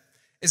step?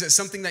 Is it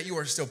something that you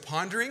are still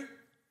pondering?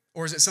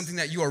 Or is it something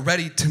that you are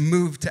ready to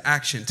move to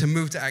action, to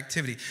move to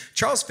activity?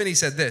 Charles Finney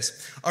said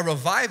this, a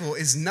revival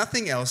is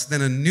nothing else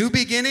than a new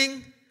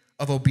beginning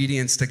of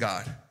obedience to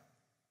God.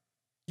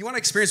 You want to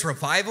experience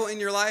revival in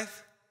your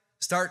life?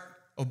 Start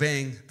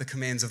obeying the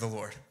commands of the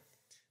Lord.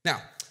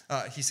 Now,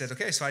 he said,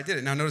 okay, so I did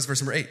it. Now notice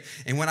verse number 8.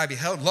 And when I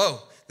beheld, lo,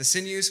 the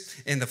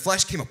sinews and the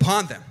flesh came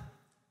upon them,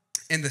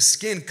 and the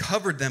skin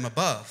covered them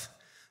above,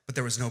 but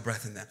there was no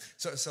breath in them.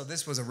 So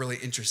this was a really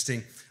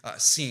interesting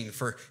scene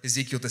for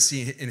Ezekiel to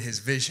see in his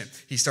vision.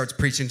 He starts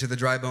preaching to the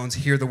dry bones,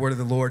 hear the word of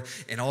the Lord,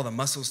 and all the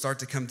muscles start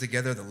to come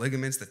together, the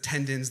ligaments, the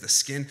tendons, the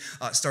skin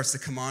starts to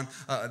come on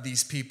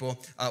these people.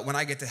 When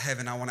I get to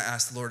heaven, I want to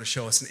ask the Lord to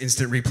show us an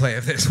instant replay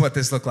of this, what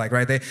this looked like,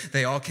 right?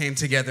 They all came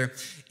together.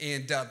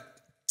 And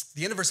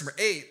the end of verse number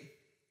 8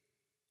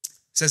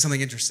 says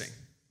something interesting.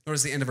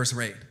 Notice the end of verse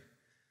number 8.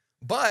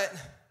 But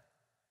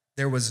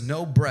there was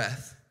no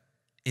breath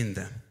in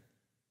them.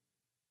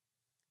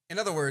 In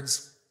other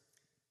words,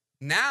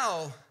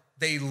 now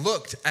they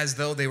looked as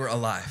though they were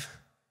alive.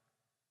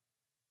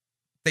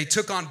 They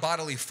took on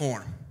bodily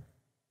form.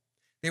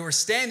 They were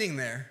standing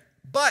there,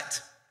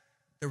 but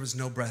there was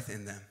no breath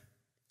in them.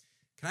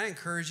 Can I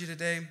encourage you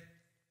today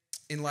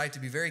in life to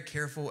be very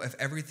careful if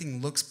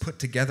everything looks put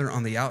together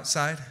on the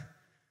outside,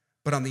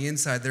 but on the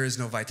inside there is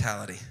no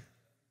vitality?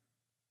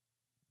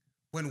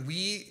 When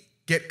we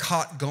get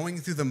caught going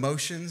through the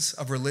motions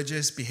of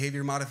religious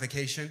behavior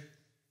modification,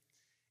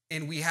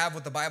 and we have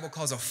what the Bible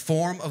calls a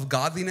form of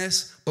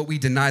godliness, but we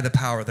deny the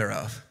power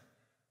thereof.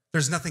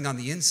 There's nothing on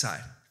the inside.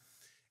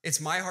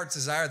 It's my heart's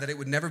desire that it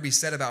would never be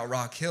said about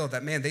Rock Hill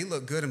that, man, they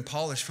look good and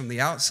polished from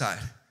the outside.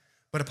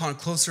 But upon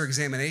closer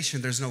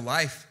examination, there's no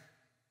life.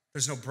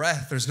 There's no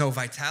breath. There's no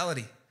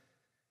vitality.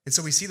 And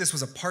so we see this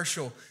was a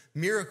partial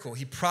miracle.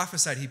 He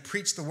prophesied. He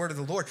preached the word of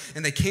the Lord.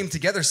 And they came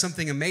together.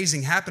 Something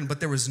amazing happened, but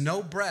there was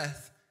no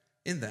breath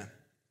in them.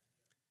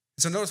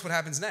 So notice what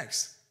happens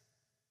next.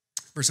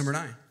 Verse number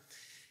 9.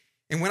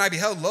 And when I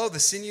beheld, lo, the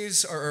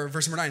sinews, or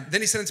verse number 9,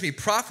 then he said unto me,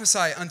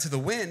 prophesy unto the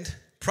wind,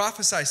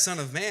 prophesy, son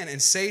of man,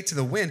 and say to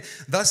the wind,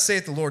 thus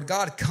saith the Lord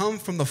God, come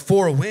from the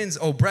four winds,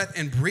 O breath,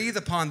 and breathe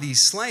upon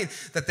these slain,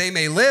 that they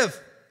may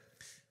live.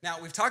 Now,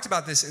 we've talked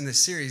about this in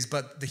this series,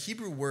 but the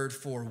Hebrew word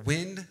for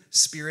wind,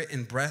 spirit,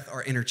 and breath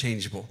are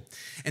interchangeable.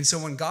 And so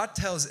when God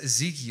tells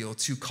Ezekiel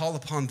to call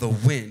upon the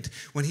wind,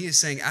 when he is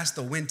saying, ask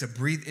the wind to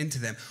breathe into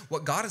them,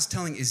 what God is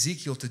telling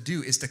Ezekiel to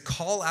do is to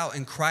call out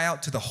and cry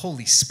out to the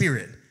Holy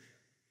Spirit.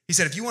 He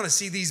said, if you want to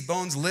see these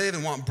bones live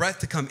and want breath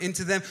to come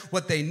into them,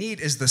 what they need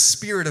is the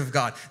Spirit of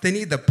God. They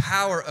need the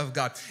power of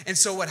God. And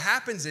so what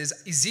happens is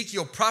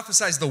Ezekiel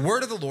prophesies the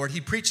word of the Lord.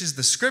 He preaches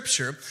the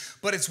scripture,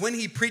 but it's when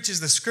he preaches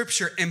the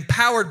scripture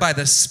empowered by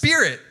the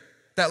Spirit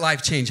that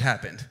life change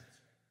happened.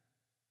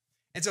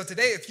 And so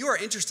today, if you are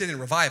interested in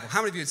revival,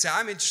 how many of you would say,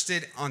 I'm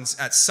interested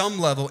at some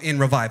level in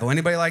revival?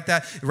 Anybody like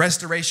that?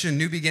 Restoration,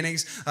 new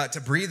beginnings, to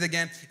breathe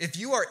again. If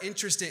you are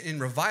interested in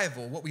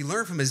revival, what we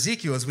learn from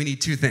Ezekiel is we need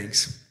two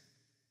things.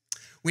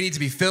 We need to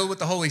be filled with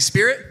the Holy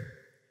Spirit,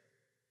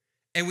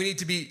 and we need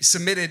to be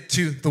submitted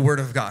to the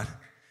Word of God.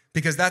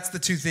 Because those are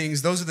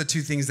the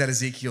two things that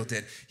Ezekiel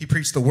did. He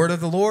preached the word of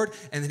the Lord,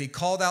 and then he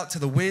called out to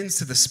the winds,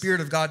 to the Spirit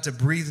of God to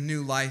breathe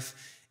new life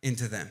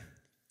into them.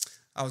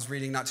 I was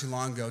reading not too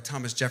long ago,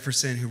 Thomas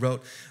Jefferson, who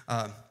wrote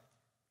the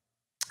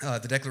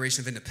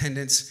Declaration of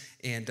Independence,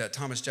 and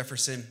Thomas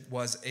Jefferson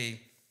was a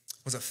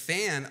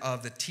fan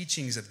of the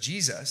teachings of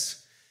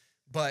Jesus,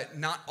 but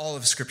not all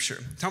of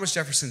Scripture. Thomas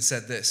Jefferson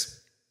said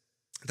this: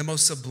 the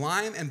most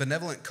sublime and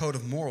benevolent code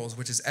of morals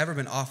which has ever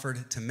been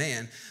offered to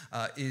man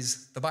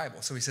is the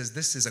Bible. So he says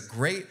this is a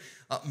great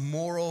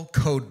moral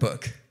code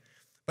book.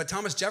 But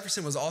Thomas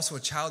Jefferson was also a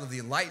child of the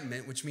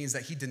Enlightenment, which means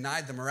that he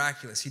denied the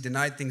miraculous. He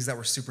denied things that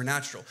were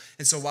supernatural.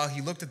 And so while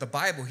he looked at the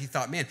Bible, he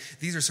thought, man,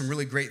 these are some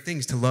really great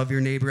things, to love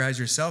your neighbor as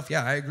yourself.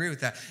 Yeah, I agree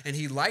with that. And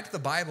he liked the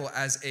Bible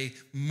as a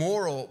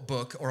moral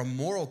book or a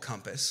moral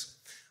compass,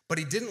 but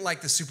he didn't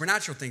like the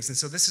supernatural things. And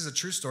so this is a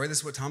true story. This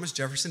is what Thomas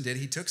Jefferson did.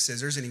 He took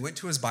scissors and he went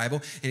to his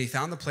Bible and he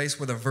found the place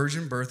where the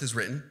virgin birth is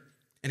written,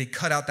 and he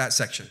cut out that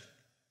section.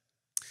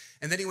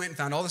 And then he went and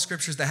found all the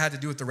scriptures that had to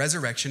do with the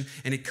resurrection,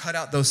 and he cut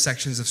out those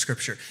sections of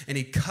scripture. And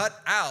he cut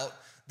out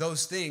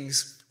those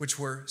things which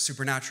were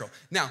supernatural.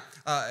 Now,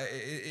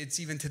 it's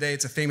even today,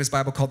 it's a famous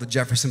Bible called the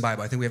Jefferson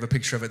Bible. I think we have a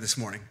picture of it this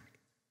morning.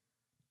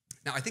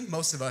 Now, I think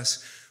most of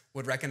us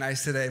would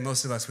recognize today,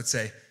 most of us would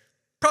say,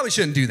 probably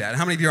shouldn't do that.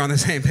 How many of you are on the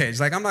same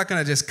page? Like, I'm not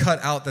going to just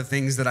cut out the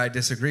things that I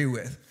disagree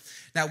with.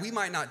 Now, we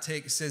might not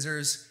take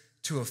scissors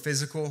to a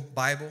physical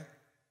Bible,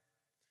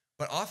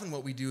 but often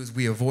what we do is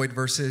we avoid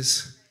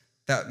verses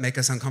that make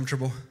us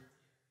uncomfortable.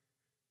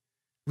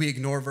 We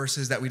ignore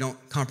verses that we don't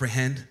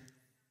comprehend.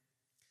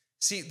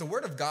 See, the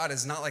Word of God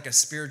is not like a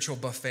spiritual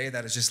buffet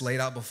that is just laid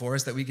out before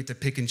us that we get to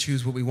pick and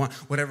choose what we want.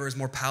 Whatever is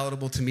more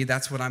palatable to me,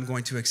 that's what I'm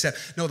going to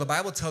accept. No, the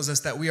Bible tells us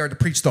that we are to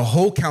preach the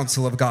whole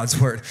counsel of God's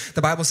Word.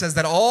 The Bible says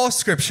that all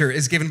Scripture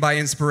is given by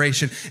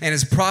inspiration and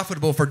is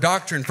profitable for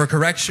doctrine, for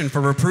correction,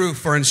 for reproof,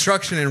 for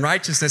instruction in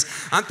righteousness.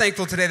 I'm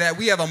thankful today that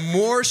we have a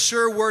more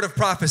sure word of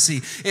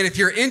prophecy. And if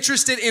you're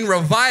interested in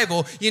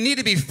revival, you need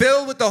to be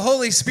filled with the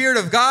Holy Spirit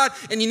of God,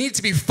 and you need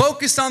to be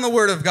focused on the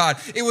Word of God.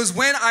 It was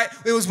when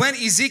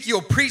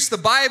Ezekiel preached the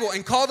Bible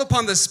and called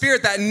upon the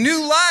Spirit that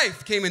new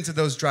life came into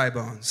those dry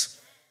bones.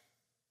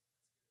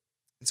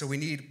 And so we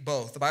need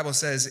both. The Bible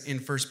says in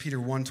 1 Peter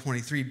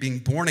 1:23, being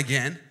born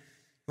again. You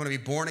want to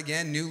be born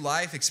again, new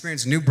life,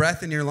 experience new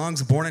breath in your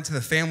lungs, born into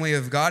the family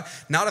of God,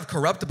 not of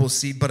corruptible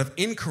seed, but of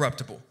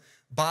incorruptible,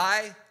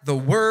 by the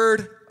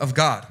word of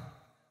God,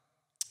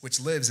 which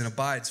lives and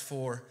abides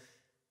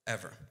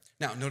forever.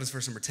 Now, notice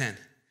verse number 10.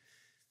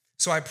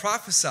 So I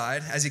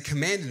prophesied as he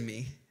commanded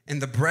me, and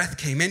the breath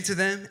came into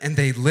them, and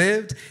they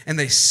lived, and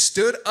they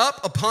stood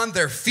up upon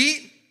their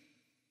feet,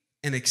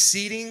 an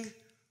exceeding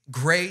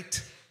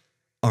great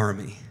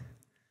army.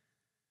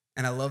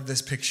 And I love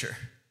this picture,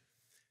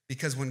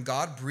 because when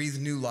God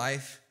breathed new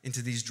life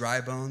into these dry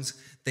bones,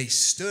 they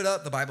stood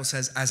up, the Bible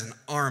says, as an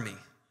army,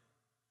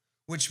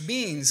 which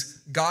means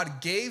God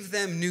gave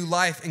them new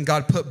life, and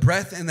God put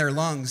breath in their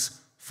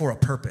lungs for a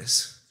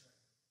purpose.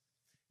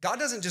 God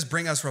doesn't just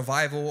bring us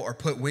revival or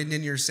put wind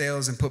in your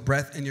sails and put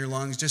breath in your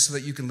lungs just so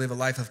that you can live a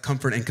life of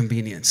comfort and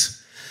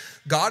convenience.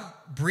 God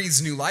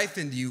breathes new life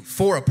into you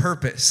for a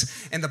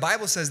purpose. And the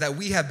Bible says that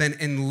we have been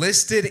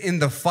enlisted in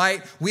the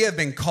fight. We have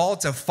been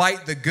called to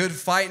fight the good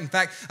fight. In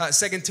fact,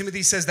 2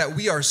 Timothy says that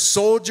we are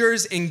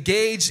soldiers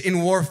engaged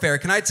in warfare.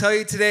 Can I tell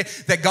you today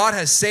that God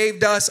has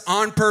saved us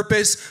on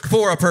purpose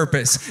for a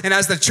purpose? And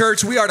as the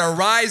church, we are to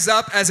rise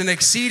up as an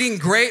exceeding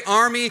great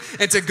army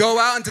and to go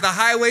out into the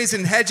highways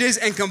and hedges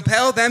and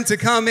compel them to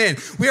come in.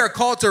 We are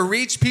called to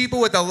reach people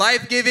with the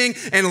life-giving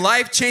and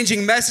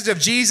life-changing message of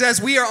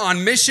Jesus. We are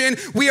on mission.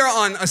 We are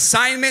on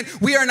assignment.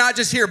 We are not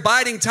just here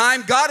biding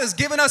time. God has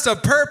given us a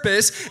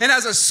purpose, and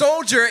as a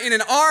soldier in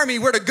an army,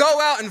 we're to go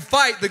out and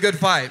fight the good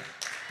fight.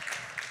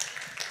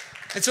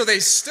 And so they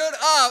stood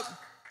up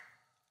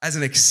as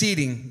an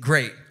exceeding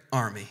great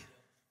army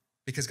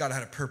because God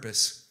had a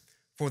purpose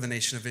for the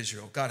nation of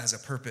Israel. God has a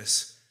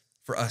purpose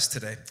for us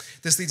today.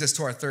 This leads us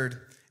to our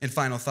third and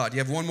final thought. Do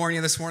you have one more in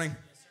you this morning?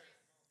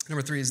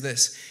 Number 3 is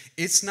this: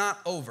 it's not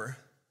over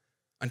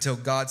until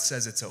God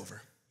says it's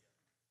over.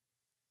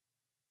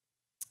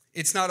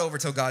 It's not over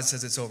till God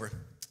says it's over.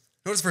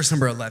 Notice verse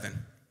number 11.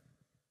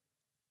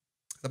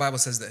 The Bible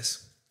says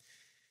this.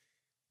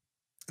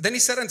 Then he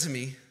said unto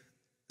me,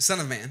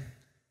 Son of man,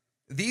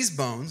 these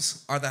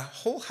bones are the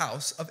whole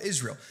house of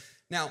Israel.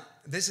 Now,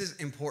 this is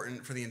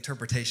important for the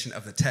interpretation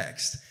of the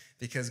text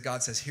because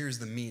God says, here's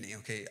the meaning.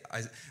 Okay,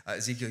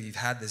 Ezekiel, you've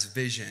had this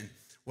vision.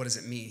 What does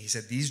it mean? He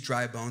said, these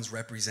dry bones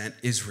represent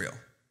Israel.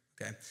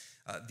 Okay,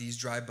 these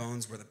dry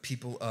bones were the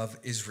people of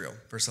Israel.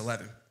 Verse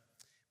 11.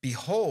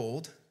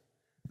 Behold,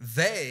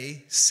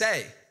 they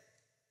say.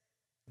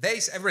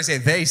 Everybody say,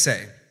 they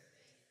say.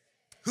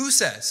 Who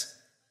says?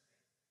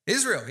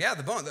 Israel, yeah,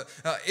 the bone.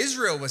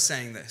 Israel was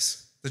saying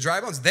this. The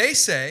dry bones. They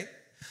say,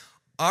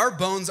 our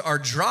bones are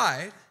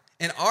dried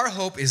and our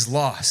hope is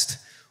lost.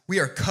 We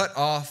are cut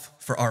off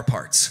for our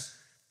parts.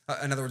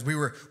 In other words, we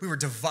were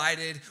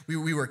divided.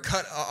 We were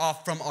cut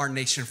off from our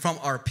nation, from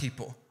our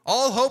people.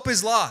 All hope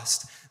is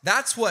lost.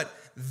 That's what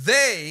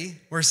they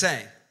were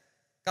saying.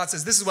 God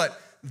says, this is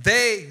what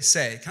they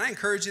say. Can I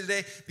encourage you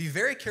today? Be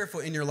very careful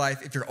in your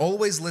life if you're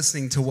always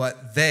listening to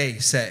what they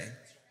say.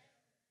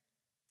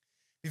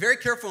 Be very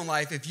careful in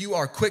life if you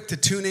are quick to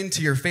tune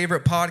into your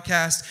favorite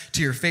podcast,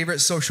 to your favorite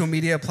social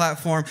media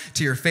platform,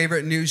 to your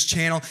favorite news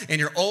channel, and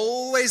you're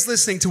always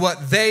listening to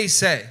what they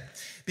say.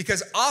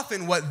 Because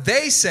often what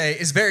they say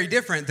is very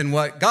different than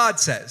what God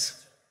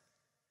says.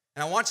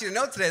 And I want you to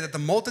know today that the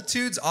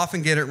multitudes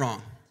often get it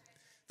wrong.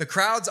 The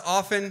crowds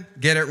often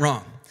get it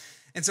wrong.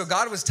 And so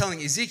God was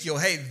telling Ezekiel,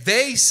 hey,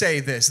 they say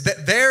this,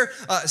 that they're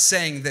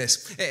saying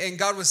this. And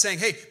God was saying,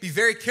 hey, be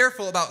very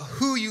careful about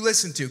who you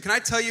listen to. Can I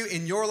tell you,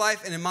 in your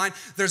life and in mine,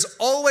 there's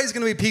always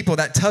going to be people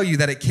that tell you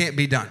that it can't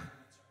be done.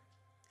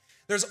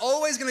 There's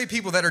always going to be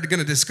people that are going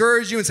to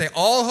discourage you and say,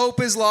 all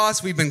hope is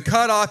lost, we've been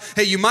cut off.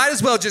 Hey, you might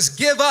as well just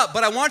give up.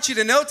 But I want you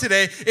to know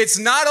today, it's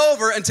not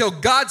over until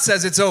God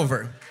says it's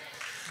over.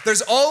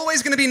 There's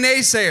always going to be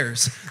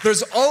naysayers.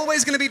 There's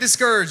always going to be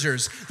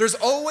discouragers. There's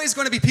always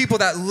going to be people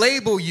that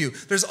label you.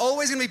 There's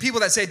always going to be people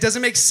that say it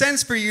doesn't make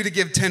sense for you to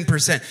give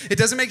 10%. It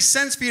doesn't make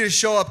sense for you to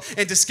show up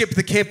and to skip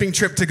the camping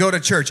trip to go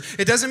to church.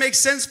 It doesn't make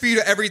sense for you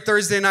to every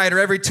Thursday night or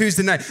every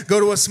Tuesday night go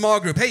to a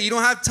small group. Hey, you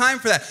don't have time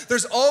for that.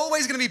 There's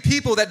always going to be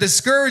people that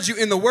discourage you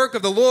in the work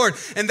of the Lord.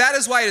 And that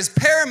is why it is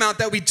paramount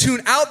that we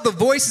tune out the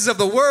voices of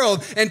the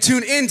world and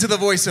tune into the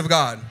voice of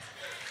God.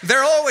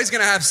 They're always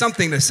going to have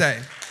something to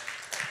say.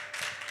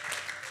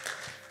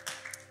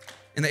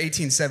 In the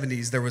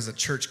 1870s, there was a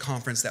church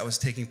conference that was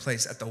taking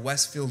place at the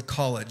Westfield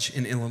College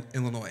in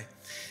Illinois.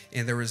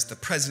 And there was the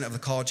president of the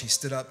college. He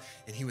stood up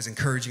and he was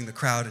encouraging the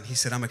crowd. And he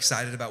said, I'm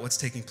excited about what's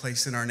taking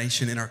place in our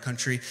nation, in our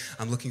country.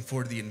 I'm looking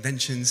forward to the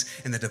inventions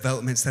and the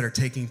developments that are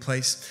taking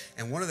place.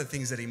 And one of the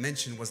things that he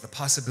mentioned was the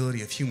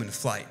possibility of human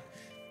flight.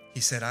 He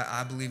said,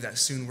 I believe that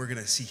soon we're going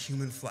to see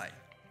human flight.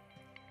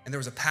 And there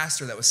was a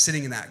pastor that was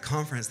sitting in that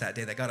conference that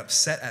day that got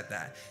upset at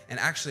that and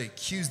actually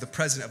accused the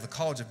president of the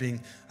college of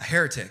being a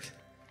heretic.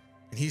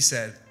 And he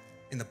said,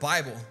 in the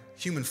Bible,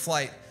 human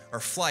flight or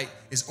flight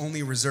is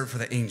only reserved for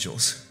the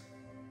angels.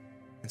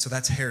 And so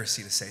that's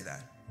heresy to say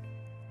that.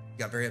 He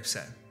got very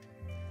upset.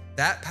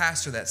 That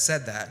pastor that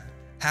said that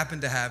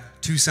happened to have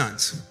two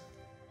sons,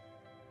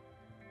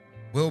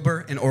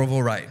 Wilbur and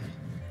Orville Wright,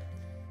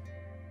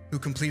 who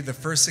completed the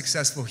first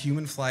successful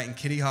human flight in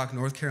Kitty Hawk,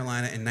 North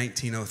Carolina in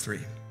 1903.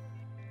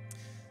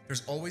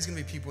 There's always going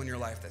to be people in your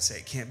life that say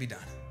it can't be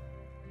done.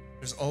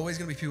 There's always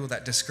going to be people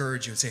that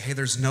discourage you and say, hey,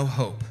 there's no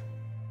hope.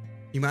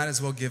 You might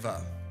as well give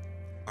up.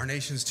 Our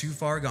nation's too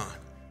far gone.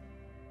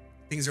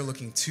 Things are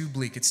looking too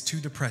bleak. It's too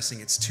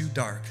depressing. It's too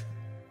dark.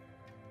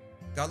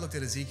 God looked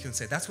at Ezekiel and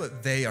said, that's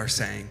what they are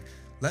saying.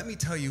 Let me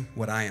tell you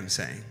what I am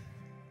saying.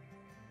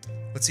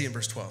 Let's see in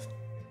verse 12.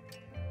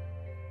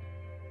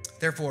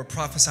 Therefore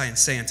prophesy and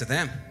say unto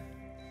them,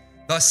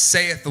 thus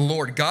saith the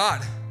Lord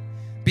God,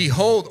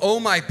 behold,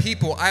 O my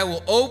people, I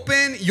will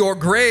open your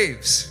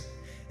graves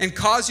and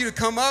cause you to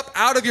come up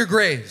out of your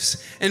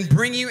graves and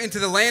bring you into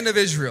the land of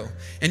Israel.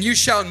 And you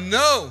shall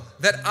know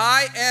that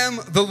I am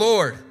the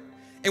Lord.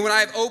 And when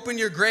I have opened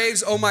your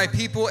graves, O my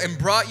people, and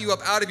brought you up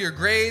out of your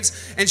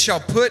graves, and shall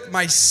put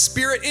my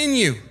spirit in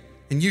you,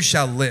 and you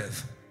shall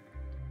live.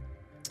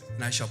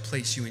 And I shall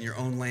place you in your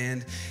own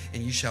land,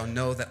 and you shall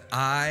know that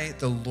I,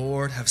 the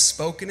Lord, have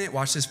spoken it.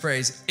 Watch this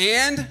phrase,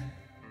 and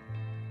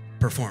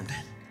performed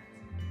it,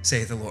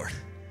 saith the Lord.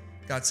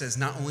 God says,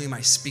 not only am I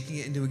speaking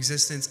it into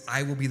existence,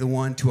 I will be the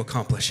one to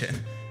accomplish it.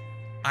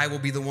 I will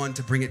be the one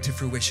to bring it to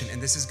fruition.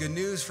 And this is good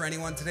news for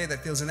anyone today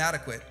that feels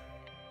inadequate.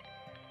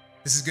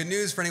 This is good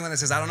news for anyone that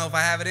says, I don't know if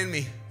I have it in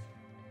me.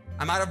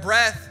 I'm out of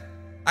breath.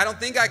 I don't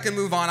think I can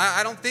move on.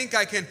 I don't think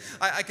I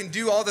can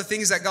do all the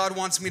things that God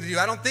wants me to do.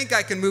 I don't think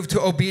I can move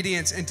to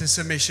obedience and to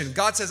submission.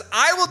 God says,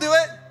 I will do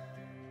it.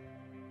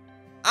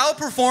 I'll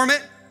perform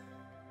it.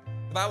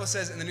 The Bible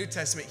says in the New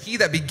Testament, he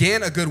that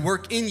began a good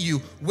work in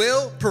you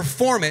will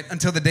perform it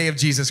until the day of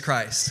Jesus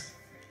Christ.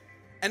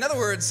 In other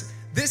words,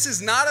 this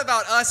is not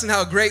about us and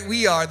how great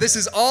we are. This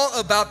is all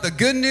about the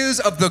good news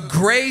of the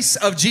grace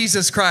of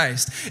Jesus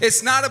Christ.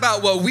 It's not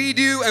about what we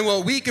do and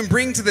what we can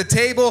bring to the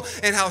table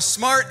and how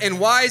smart and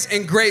wise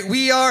and great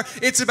we are.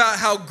 It's about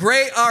how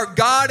great our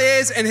God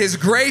is and his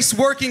grace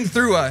working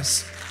through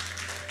us.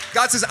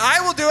 God says, I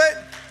will do it.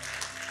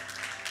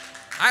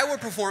 I will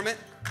perform it.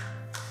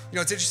 You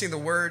know, it's interesting, the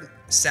word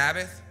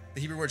Sabbath, the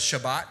Hebrew word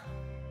Shabbat,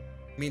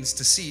 means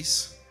to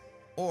cease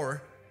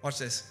or, watch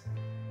this,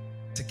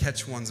 to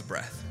catch one's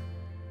breath.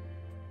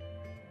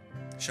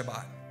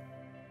 Shabbat,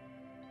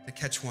 to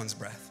catch one's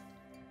breath.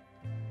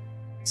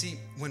 See,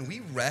 when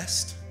we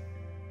rest,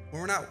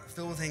 when we're not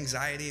filled with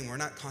anxiety and we're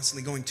not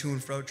constantly going to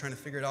and fro trying to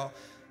figure it all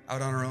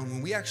out on our own,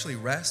 when we actually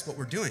rest, what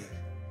we're doing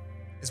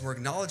is we're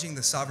acknowledging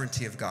the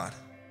sovereignty of God.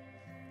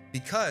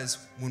 Because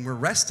when we're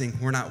resting,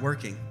 we're not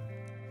working.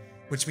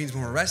 which means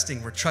when we're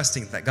resting, we're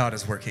trusting that God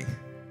is working.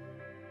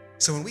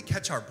 So when we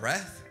catch our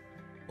breath,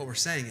 what we're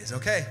saying is,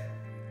 okay,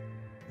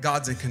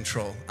 God's in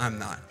control, I'm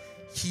not.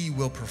 He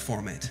will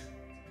perform it.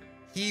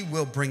 He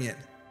will bring it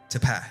to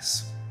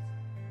pass.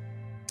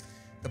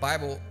 The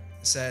Bible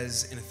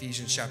says in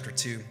Ephesians chapter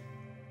 2,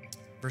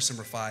 verse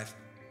number 5,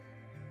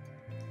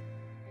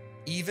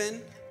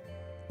 even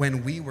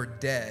when we were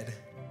dead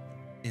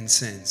in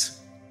sins.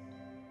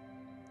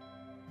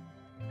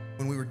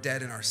 When we were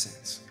dead in our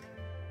sins.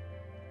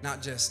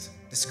 Not just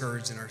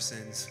discouraged in our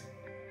sins,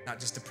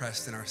 not just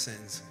depressed in our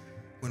sins.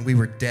 When we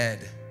were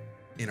dead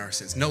in our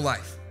sins. No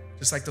life.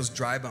 Just like those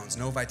dry bones,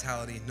 no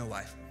vitality, no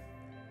life.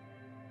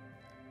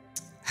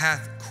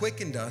 Hath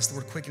quickened us, the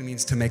word quicken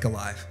means to make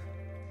alive.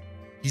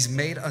 He's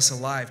made us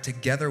alive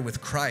together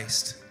with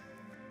Christ.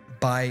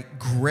 By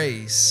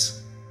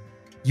grace,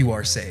 you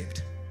are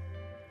saved.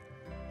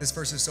 This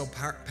verse is so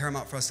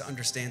paramount for us to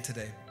understand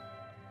today.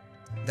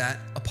 That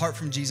apart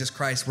from Jesus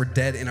Christ, we're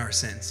dead in our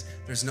sins.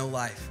 There's no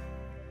life.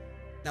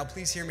 Now,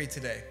 please hear me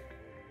today.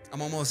 I'm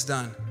almost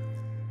done.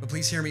 But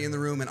please hear me in the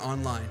room and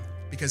online.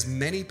 Because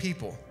many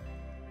people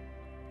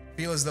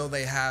feel as though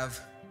they have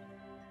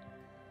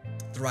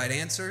the right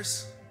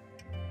answers,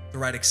 the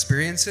right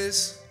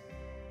experiences,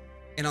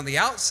 and on the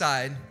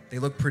outside, they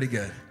look pretty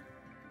good.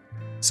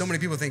 So many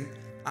people think,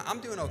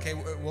 I'm doing okay.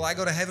 Will I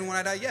go to heaven when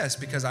I die? Yes,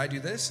 because I do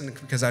this, and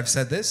because I've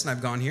said this, and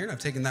I've gone here, and I've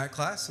taken that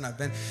class, and I've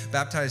been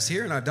baptized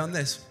here, and I've done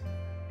this.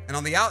 And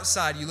on the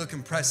outside, you look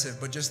impressive,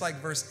 but just like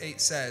verse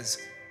 8 says,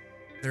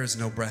 there is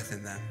no breath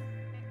in them.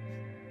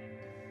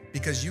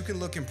 Because you can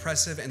look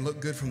impressive and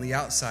look good from the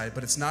outside,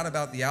 but it's not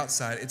about the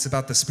outside. It's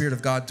about the Spirit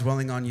of God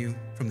dwelling on you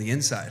from the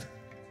inside.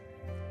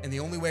 And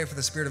the only way for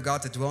the Spirit of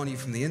God to dwell on you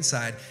from the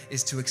inside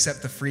is to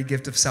accept the free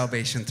gift of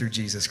salvation through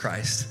Jesus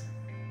Christ.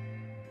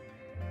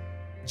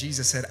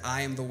 Jesus said,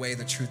 I am the way,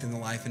 the truth, and the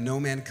life, and no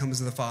man comes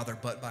to the Father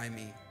but by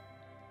me.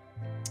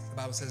 The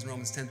Bible says in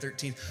Romans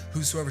 10:13,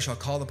 whosoever shall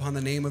call upon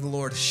the name of the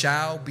Lord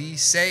shall be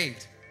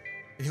saved.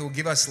 And he will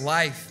give us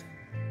life,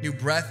 new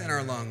breath in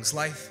our lungs,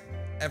 life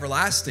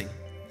everlasting.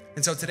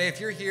 And so today, if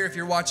you're here, if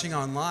you're watching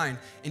online,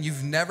 and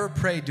you've never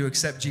prayed to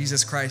accept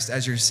Jesus Christ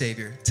as your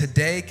Savior,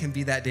 today can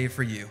be that day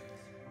for you,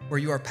 where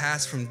you are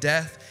passed from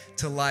death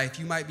to life.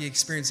 You might be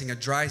experiencing a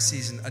dry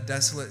season, a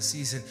desolate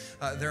season.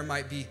 There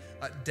might be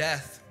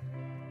death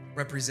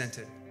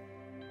represented.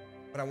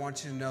 But I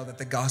want you to know that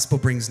the gospel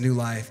brings new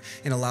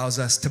life and allows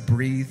us to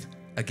breathe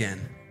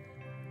again.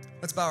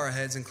 Let's bow our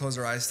heads and close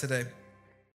our eyes today.